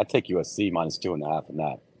I take USC minus 2.5 in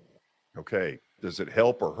that. Okay. Does it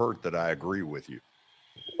help or hurt that I agree with you?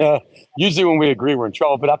 Usually when we agree, we're in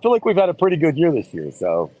trouble, but I feel like we've had a pretty good year this year.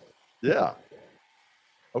 So yeah.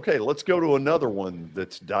 Okay, let's go to another one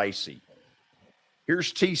that's dicey.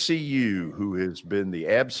 Here's TCU, who has been the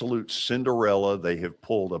absolute Cinderella. They have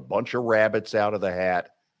pulled a bunch of rabbits out of the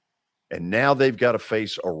hat, And now they've got to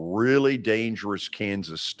face a really dangerous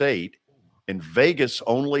Kansas State. And Vegas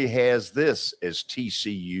only has this as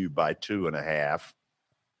TCU by 2.5.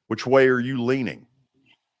 Which way are you leaning?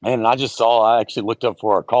 Man, I actually looked up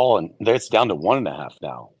for our call, and it's down to 1.5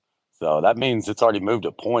 now. So that means it's already moved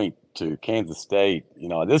a point to Kansas State.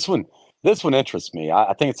 This one interests me.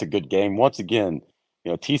 I think it's a good game. Once again,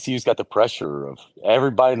 TCU's got the pressure of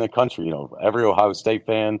everybody in the country, every Ohio State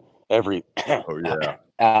fan, every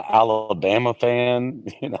Alabama fan.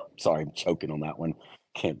 Sorry, I'm choking on that one.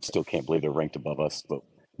 Still can't believe they're ranked above us, but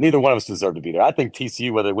neither one of us deserve to be there. I think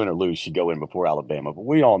TCU, whether they win or lose, should go in before Alabama, but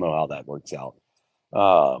we all know how that works out.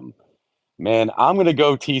 Man, I'm going to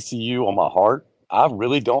go TCU on my heart. I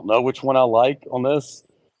really don't know which one I like on this.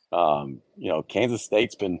 Kansas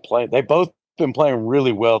State's been playing. They've both been playing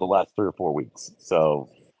really well the last 3 or 4 weeks. So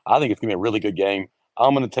I think it's going to be a really good game.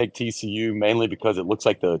 I'm going to take TCU mainly because it looks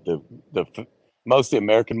like the most of the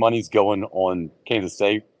American money's going on Kansas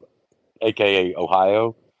State, aka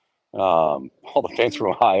Ohio. All the fans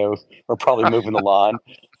from Ohio are probably moving the line.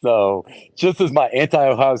 So just as my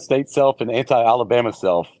anti-Ohio State self and anti-Alabama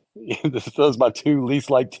self, those are my 2 least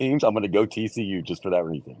liked teams, I'm going to go TCU just for that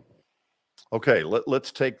reason. Okay,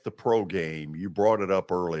 let's take the pro game. You brought it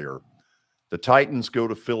up earlier. The Titans go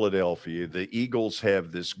to Philadelphia. The Eagles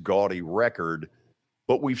have this gaudy record,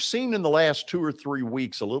 but we've seen in the last 2 or 3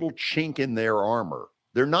 weeks a little chink in their armor.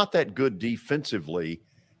 They're not that good defensively,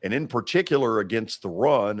 and in particular against the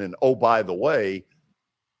run. And, oh, by the way,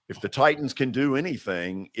 if the Titans can do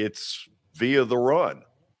anything, it's via the run.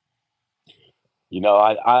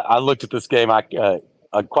 I looked at this game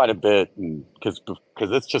quite a bit because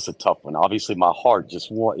it's just a tough one. Obviously, my heart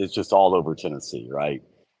is just all over Tennessee, right?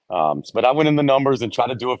 But I went in the numbers and tried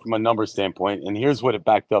to do it from a number standpoint, and here's what it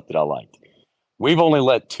backed up that I liked. We've only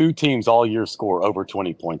let 2 teams all year score over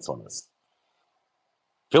 20 points on us.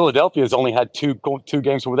 Philadelphia's only had two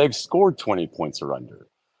games where they've scored 20 points or under.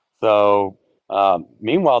 So,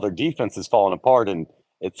 meanwhile, their defense is falling apart, and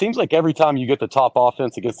it seems like every time you get the top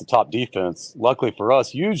offense against the top defense, luckily for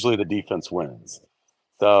us, usually the defense wins.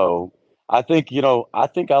 So I think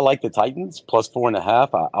I like the Titans plus 4.5.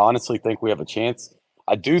 I honestly think we have a chance.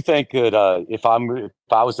 I do think that if I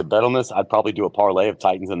was to bet on this, I'd probably do a parlay of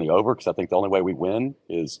Titans in the over because I think the only way we win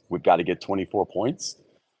is we've got to get 24 points,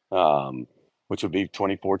 which would be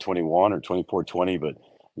 24-21 or 24-20. But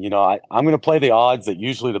I'm going to play the odds that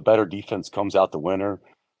usually the better defense comes out the winner.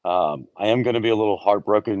 I am going to be a little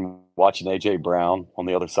heartbroken watching AJ Brown on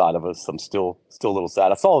the other side of us. I'm still a little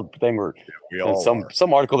sad. I saw a thing where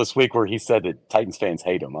some article this week where he said that Titans fans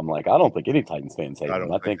hate him. I'm like, I don't think any Titans fans hate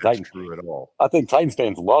him. I think that's true at all. I think Titans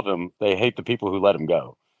fans love him. They hate the people who let him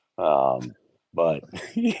go. But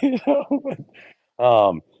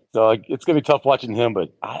so it's going to be tough watching him.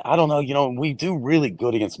 But I don't know. We do really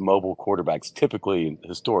good against mobile quarterbacks typically and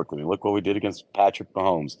historically. Look what we did against Patrick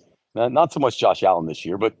Mahomes. Not so much Josh Allen this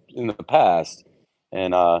year, but in the past.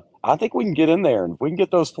 And I think we can get in there. And if we can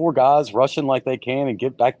get those 4 guys rushing like they can and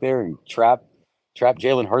get back there and trap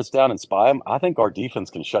Jalen Hurts down and spy him, I think our defense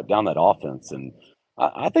can shut down that offense. And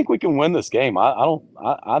I think we can win this game. At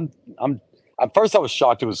first I was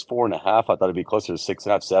shocked it was 4.5. I thought it'd be closer to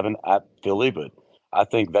 6.5, 7 at Philly, but I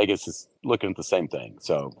think Vegas is looking at the same thing.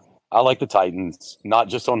 So I like the Titans, not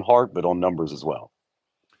just on heart, but on numbers as well.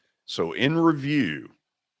 So in review,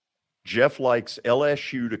 Jeff likes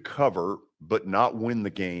LSU to cover but not win the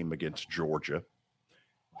game against Georgia.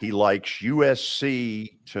 He likes USC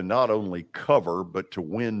to not only cover but to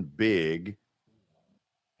win big.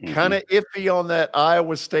 Kind of iffy on that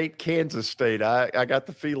Iowa State, Kansas State. I got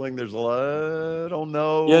the feeling there's a lot. I don't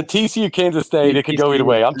know. Yeah, TCU, Kansas State. It could go either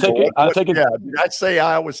way. I'm taking. Yeah, did I say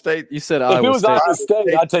Iowa State? You said Iowa State. If it was Iowa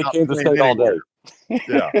State, I'd take Kansas State all day.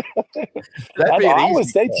 Yeah, Iowa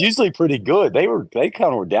State's usually pretty good. They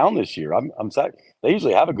kind of were down this year. I'm sorry. They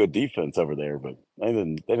usually have a good defense over there, but they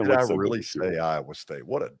didn't look so good. Did I really say Iowa State?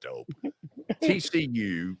 What a dope.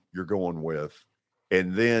 TCU, you're going with.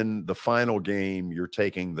 And then the final game, you're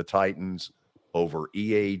taking the Titans over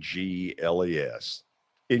EAG-LES.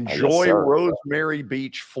 Enjoy Rosemary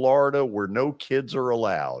Beach, Florida, where no kids are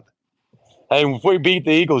allowed. Hey, if we beat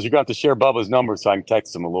the Eagles, you're going to have to share Bubba's number so I can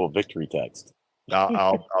text him a little victory text.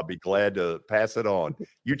 I'll be glad to pass it on.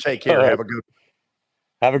 You take care.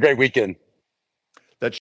 Have a great weekend.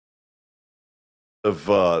 That's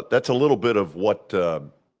a little bit of what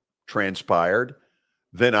transpired.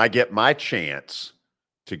 Then I get my chance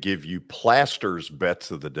to give you Plaster's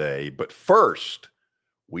bets of the day. But first,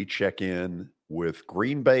 we check in with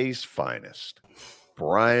Green Bay's finest,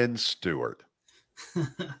 Brian Stewart.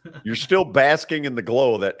 You're still basking in the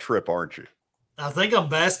glow of that trip, aren't you? I think I'm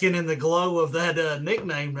basking in the glow of that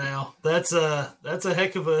nickname now. That's a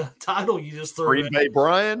heck of a title you just threw. Green Bay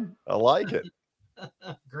Brian. I like it.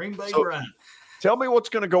 Green Bay So, Brian. Tell me what's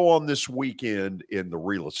going to go on this weekend in the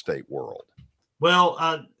real estate world.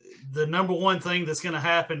 Well, the number one thing that's going to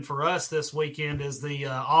happen for us this weekend is the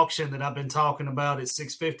auction that I've been talking about at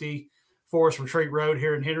 650 Forest Retreat Road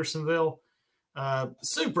here in Hendersonville.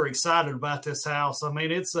 Super excited about this house. I mean,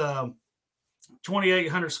 it's a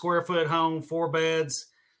 2,800 square foot home, 4 beds,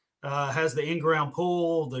 has the in-ground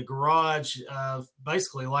pool, the garage,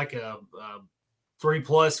 basically like a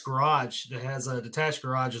 3+ garage that has a detached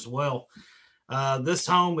garage as well. This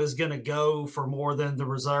home is going to go for more than the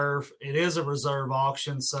reserve. It is a reserve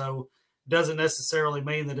auction, so it doesn't necessarily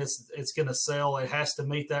mean that it's going to sell. It has to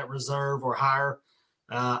meet that reserve or higher.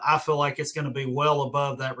 I feel like it's going to be well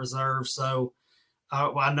above that reserve. So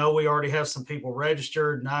I know we already have some people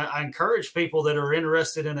registered, and I encourage people that are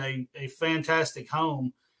interested in a fantastic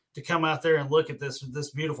home to come out there and look at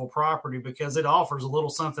this beautiful property, because it offers a little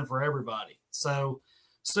something for everybody. So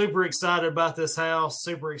super excited about this house,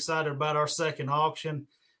 super excited about our second auction.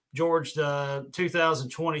 George,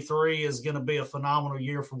 2023 is going to be a phenomenal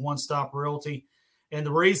year for One Stop Realty. And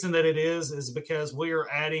the reason that it is because we are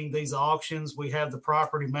adding these auctions. We have the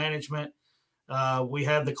property management. We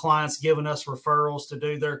have the clients giving us referrals to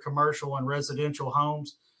do their commercial and residential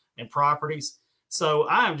homes and properties. So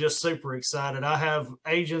I am just super excited. I have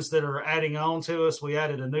agents that are adding on to us. We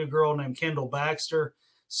added a new girl named Kendall Baxter.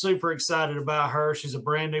 Super excited about her. She's a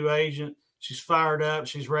brand new agent. She's fired up.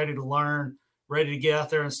 She's ready to learn, ready to get out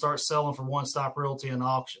there and start selling for One Stop Realty and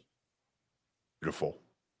auction. Beautiful.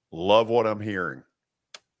 Love what I'm hearing.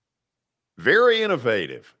 Very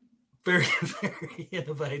innovative. Very, very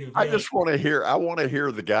innovative. I just want to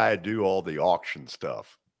hear the guy do all the auction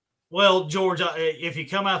stuff. Well, George, if you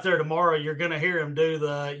come out there tomorrow, you're going to hear him do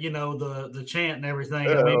the chant and everything.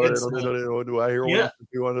 I mean, do I hear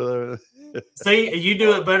one? See, you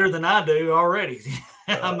do it better than I do already.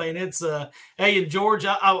 I mean, it's hey, and George,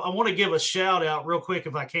 I want to give a shout out real quick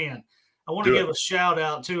if I can. I want to give a shout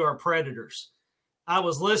out to our Predators. I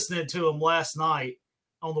was listening to them last night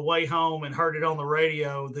on the way home and heard it on the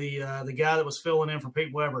radio. The guy that was filling in for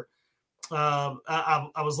Pete Weber. I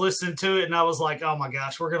was listening to it and I was like, oh my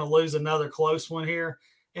gosh, we're going to lose another close one here.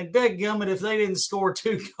 And dadgummit, if they didn't score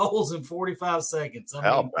 2 goals in 45 seconds.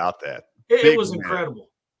 How about that? It was incredible.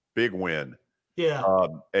 Big win. Yeah.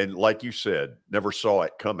 And like you said, never saw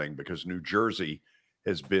it coming because New Jersey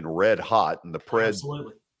has been red hot and the Preds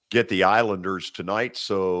get the Islanders tonight.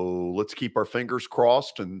 So let's keep our fingers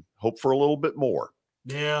crossed and hope for a little bit more.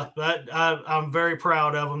 Yeah, I'm very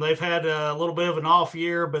proud of them. They've had a little bit of an off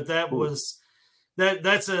year, but that's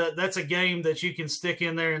a game that you can stick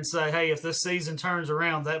in there and say, hey, if this season turns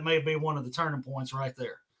around, that may be one of the turning points right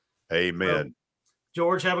there. Amen. So,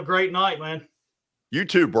 George, have a great night, man. You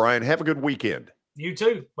too, Brian. Have a good weekend. You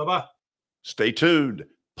too. Bye-bye. Stay tuned.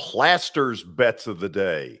 Plaster's bets of the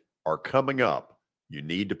day are coming up. You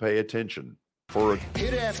need to pay attention.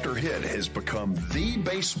 Hit After Hit has become the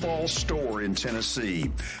baseball store in Tennessee.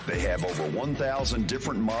 They have over 1,000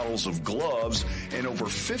 different models of gloves and over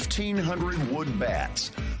 1,500 wood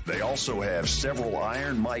bats. They also have several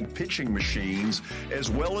Iron Mike pitching machines as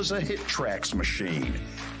well as a Hit Tracks machine.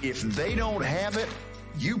 If they don't have it,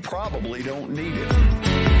 you probably don't need it.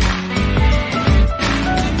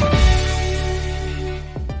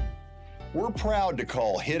 We're proud to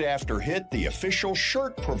call Hit After Hit the official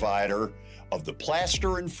shirt provider of the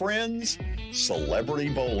Plaster and Friends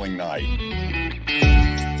Celebrity Bowling Night.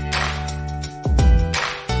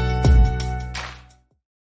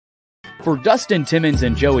 For Dustin Timmons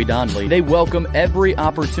and Joey Donnelly, they welcome every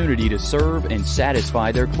opportunity to serve and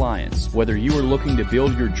satisfy their clients. Whether you are looking to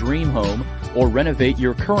build your dream home or renovate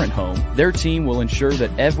your current home, their team will ensure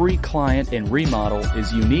that every client and remodel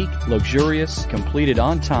is unique, luxurious, completed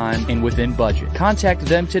on time, and within budget. Contact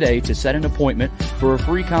them today to set an appointment for a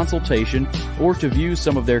free consultation or to view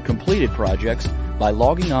some of their completed projects by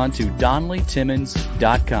logging on to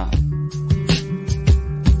DonnellyTimmons.com.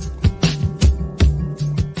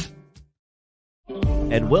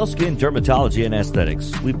 At WellSkin Dermatology and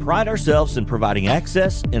Aesthetics, we pride ourselves in providing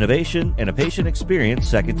access, innovation, and a patient experience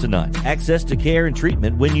second to none. Access to care and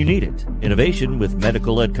treatment when you need it. Innovation with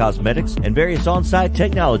medical-led cosmetics and various on-site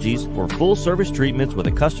technologies for full-service treatments with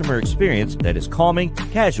a customer experience that is calming,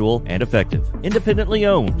 casual, and effective. Independently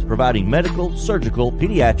owned, providing medical, surgical,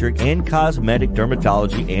 pediatric, and cosmetic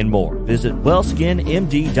dermatology and more. Visit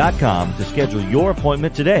WellSkinMD.com to schedule your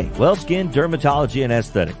appointment today. WellSkin Dermatology and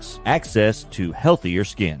Aesthetics. Access to healthier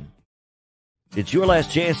skin. It's your last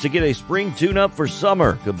chance to get a spring tune-up for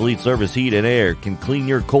summer. Complete Service Heat and Air can clean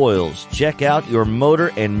your coils, check out your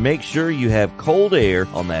motor, and make sure you have cold air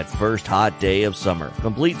on that first hot day of summer.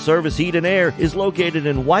 Complete Service Heat and Air is located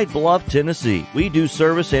in White Bluff, Tennessee. We do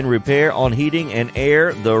service and repair on heating and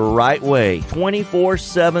air the right way.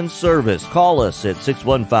 24/7 service. Call us at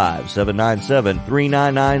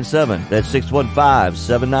 615-797-3997. That's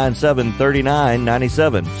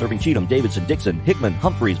 615-797-3997. Serving Cheatham, Davidson, Dixon, Hickman,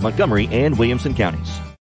 Humphreys, Montgomery, and Williamson counties.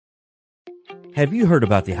 Have you heard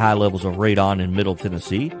about the high levels of radon in Middle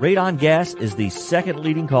Tennessee? Radon gas is the second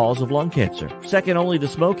leading cause of lung cancer, second only to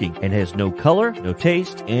smoking, and has no color, no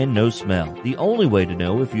taste, and no smell. The only way to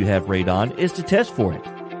know if you have radon is to test for it.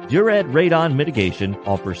 Duret Radon Mitigation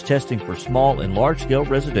offers testing for small and large-scale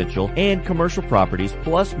residential and commercial properties,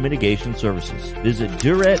 plus mitigation services. Visit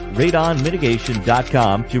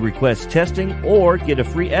DuretRadonMitigation.com to request testing or get a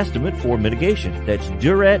free estimate for mitigation. That's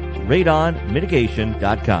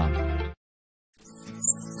DuretRadonMitigation.com.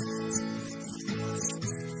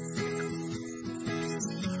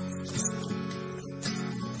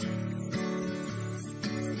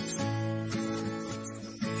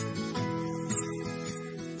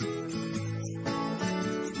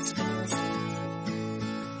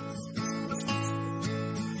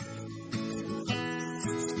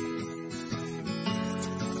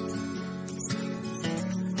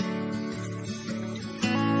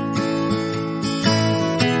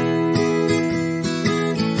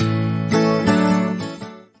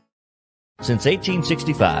 Since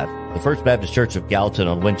 1865, the First Baptist Church of Gallatin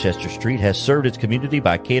on Winchester Street has served its community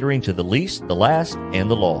by catering to the least, the last,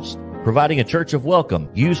 and the lost, providing a church of welcome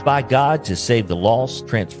used by God to save the lost,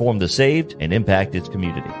 transform the saved, and impact its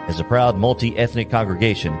community. As a proud multi-ethnic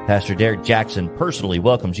congregation, Pastor Derek Jackson personally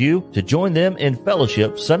welcomes you to join them in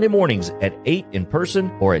fellowship Sunday mornings at 8 in person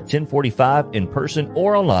or at 1045 in person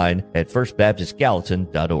or online at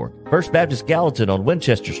firstbaptistgallatin.org. First Baptist Gallatin on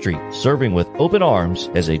Winchester Street, serving with open arms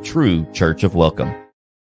as a true church of welcome.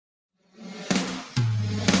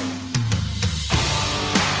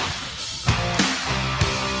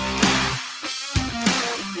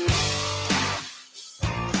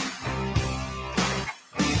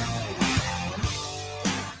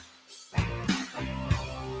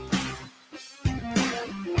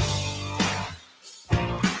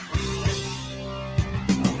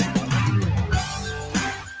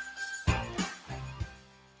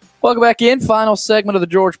 Welcome back in. Final segment of the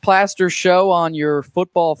George Plaster Show on your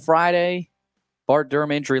Football Friday. Bart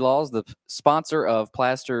Durham Injury Law is the sponsor of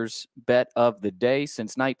Plaster's Bet of the Day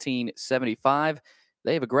since 1975.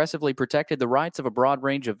 They have aggressively protected the rights of a broad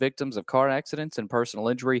range of victims of car accidents and personal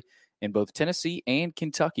injury in both Tennessee and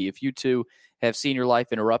Kentucky. If you too have seen your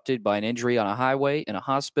life interrupted by an injury on a highway, in a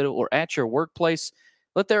hospital, or at your workplace,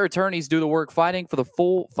 let their attorneys do the work fighting for the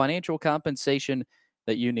full financial compensation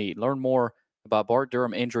that you need. Learn more about Bart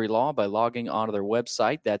Durham Injury Law by logging onto their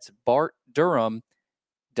website. That's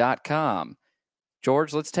bartdurham.com.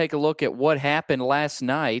 George, let's take a look at what happened last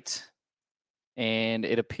night. And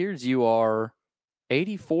it appears you are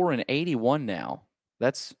 84-81 now.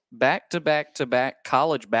 That's back-to-back-to-back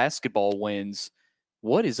college basketball wins.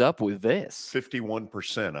 What is up with this?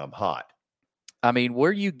 51%. I'm hot. I mean,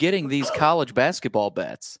 where are you getting these college basketball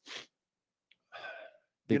bets?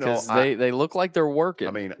 Because they look like they're working.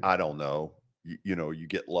 I mean, I don't know. You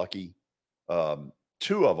get lucky.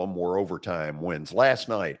 Two of them were overtime wins. Last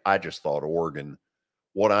night, I just thought Oregon,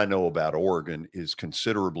 what I know about Oregon is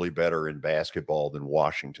considerably better in basketball than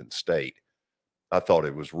Washington State. I thought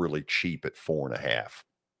it was really cheap at 4.5.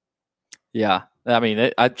 Yeah. I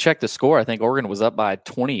mean, I checked the score. I think Oregon was up by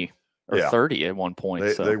 20 or 30 at one point.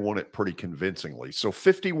 They won it pretty convincingly. So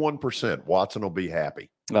 51%. Watson will be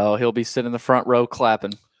happy. Oh, he'll be sitting in the front row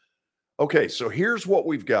clapping. Okay, so here's what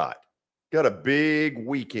we've got. Got a big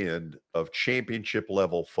weekend of championship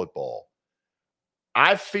level football.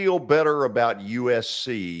 I feel better about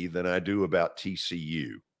USC than I do about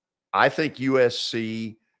TCU. I think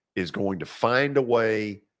USC is going to find a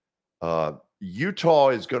way. Utah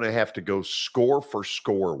is going to have to go score for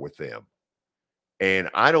score with them. And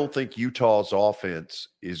I don't think Utah's offense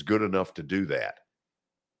is good enough to do that.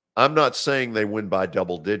 I'm not saying they win by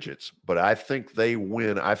double digits, but I think they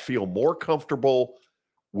win. I feel more comfortable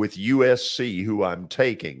with USC, who I'm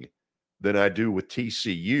taking, than I do with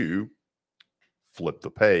TCU. Flip the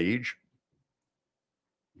page.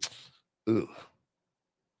 Ugh.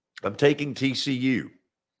 I'm taking TCU.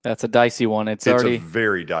 That's a dicey one. It's already a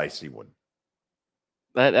very dicey one.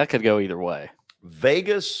 That could go either way.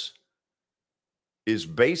 Vegas is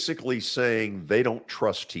basically saying they don't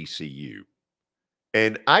trust TCU.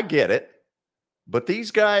 And I get it, But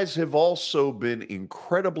these guys have also been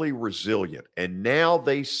incredibly resilient, and now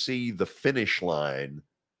they see the finish line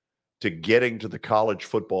to getting to the college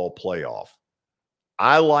football playoff.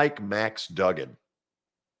 I like Max Duggan.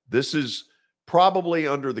 This is probably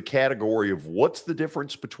under the category of what's the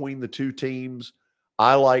difference between the two teams.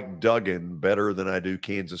 I like Duggan better than I do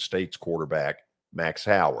Kansas State's quarterback, Max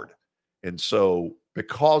Howard. And so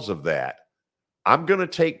because of that, I'm going to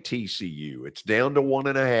take TCU. It's down to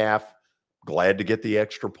 1.5. Glad to get the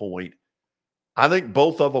extra point. I think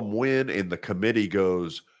both of them win, and the committee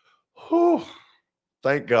goes, whew,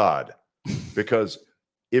 thank God. Because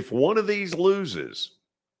if one of these loses,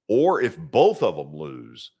 or if both of them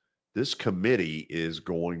lose, this committee is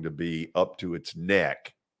going to be up to its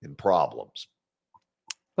neck in problems.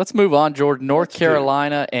 Let's move on, Jordan. North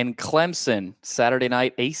Carolina and Clemson, Saturday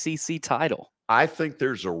night ACC title. I think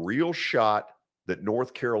there's a real shot that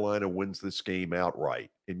North Carolina wins this game outright.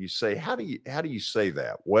 And you say, how do you say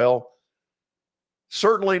that? Well,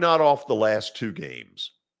 certainly not off the last two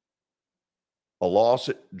games. A loss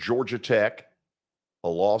at Georgia Tech, a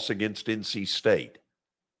loss against NC State.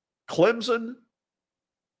 Clemson,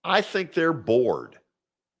 I think they're bored.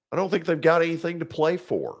 I don't think they've got anything to play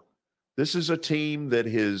for. This is a team that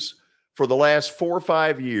has, for the last 4 or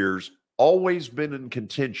 5 years, always been in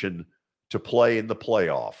contention to play in the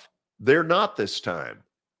playoff. They're not this time.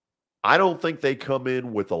 I don't think they come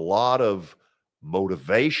in with a lot of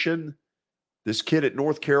motivation. This kid at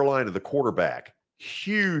North Carolina, the quarterback,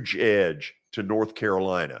 huge edge to North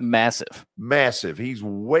Carolina. Massive. He's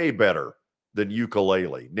way better than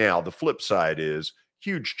Ukulele. Now, the flip side is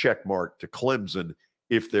huge check mark to Clemson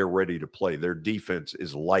if they're ready to play. Their defense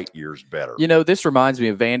is light years better. You know, this reminds me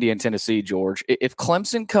of Vandy and Tennessee, George. If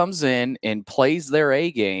Clemson comes in and plays their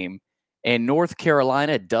A game and North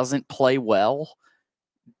Carolina doesn't play well,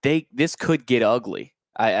 this could get ugly.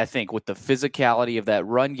 I think with the physicality of that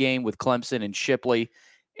run game with Clemson and Shipley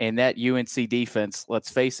and that UNC defense,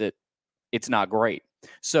 let's face it, it's not great.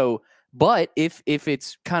 So, but if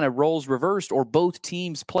it's kind of roles reversed or both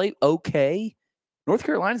teams play okay, North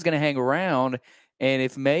Carolina's going to hang around. And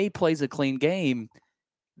if May plays a clean game,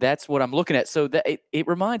 that's what I'm looking at. So that it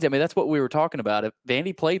reminds me, that's what we were talking about. If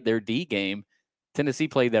Vandy played their D game, Tennessee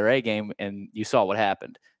played their A game, and you saw what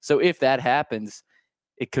happened. So if that happens,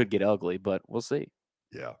 it could get ugly, but we'll see.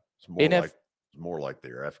 Yeah. It's more like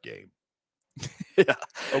their F game. Yeah.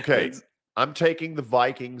 Okay. I'm taking the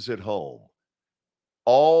Vikings at home.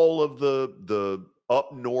 All of the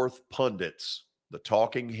up north pundits, the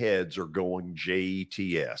talking heads, are going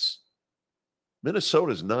JETS.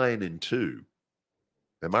 Minnesota's 9-2.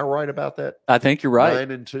 Am I right about that? I think you're right.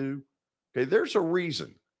 9-2. Okay, there's a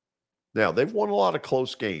reason. Now, they've won a lot of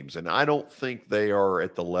close games, and I don't think they are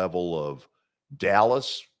at the level of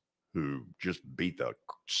Dallas, who just beat the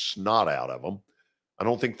snot out of them. I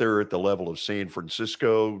don't think they're at the level of San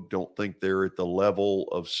Francisco. Don't think they're at the level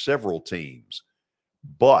of several teams.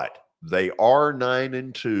 But they are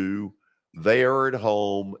 9-2. They are at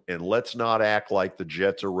home, and let's not act like the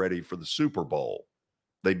Jets are ready for the Super Bowl.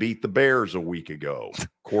 They beat the Bears a week ago.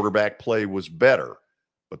 Quarterback play was better.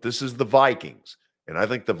 But this is the Vikings, and I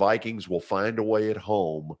think the Vikings will find a way at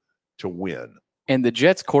home to win. And the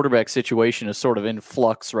Jets quarterback situation is sort of in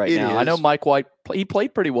flux right now. I know Mike White, he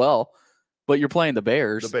played pretty well, but you're playing the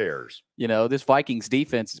Bears. The Bears. You know, this Vikings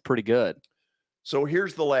defense is pretty good. So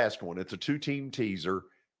here's the last one. It's a 2-team teaser,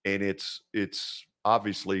 and it's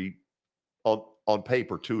obviously on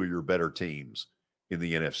paper 2 of your better teams in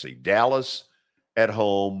the NFC. Dallas at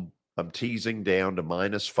home, I'm teasing down to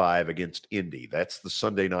 -5 against Indy. That's the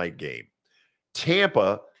Sunday night game.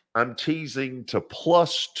 Tampa, I'm teasing to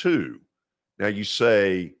 +2. Now you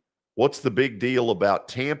say, what's the big deal about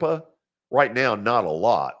Tampa? Right now, not a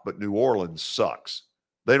lot, but New Orleans sucks.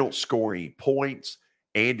 They don't score any points.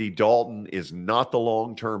 Andy Dalton is not the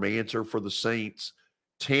long-term answer for the Saints.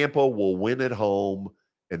 Tampa will win at home,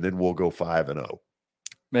 and then we'll go 5-0.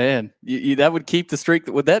 Man, that would keep the streak.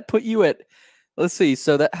 Would that put you at, let's see,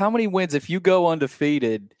 so that how many wins if you go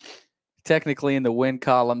undefeated, technically in the win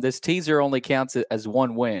column, this teaser only counts as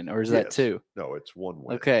 1 win, or is that 2? No, it's 1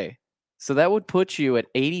 win. Okay. So that would put you at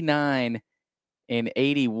 89 and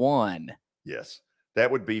 81. Yes.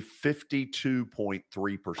 That would be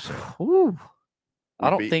 52.3%. Ooh. I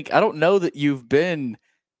don't know that you've been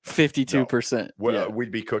 52%. Well,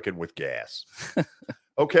 we'd be cooking with gas.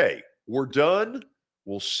 Okay, we're done.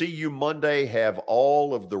 We'll see you Monday. Have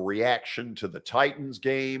all of the reaction to the Titans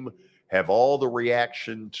game. Have all the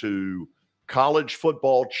reaction to college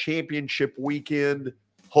football championship weekend.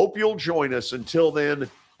 Hope you'll join us. Until then,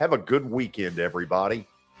 have a good weekend, everybody.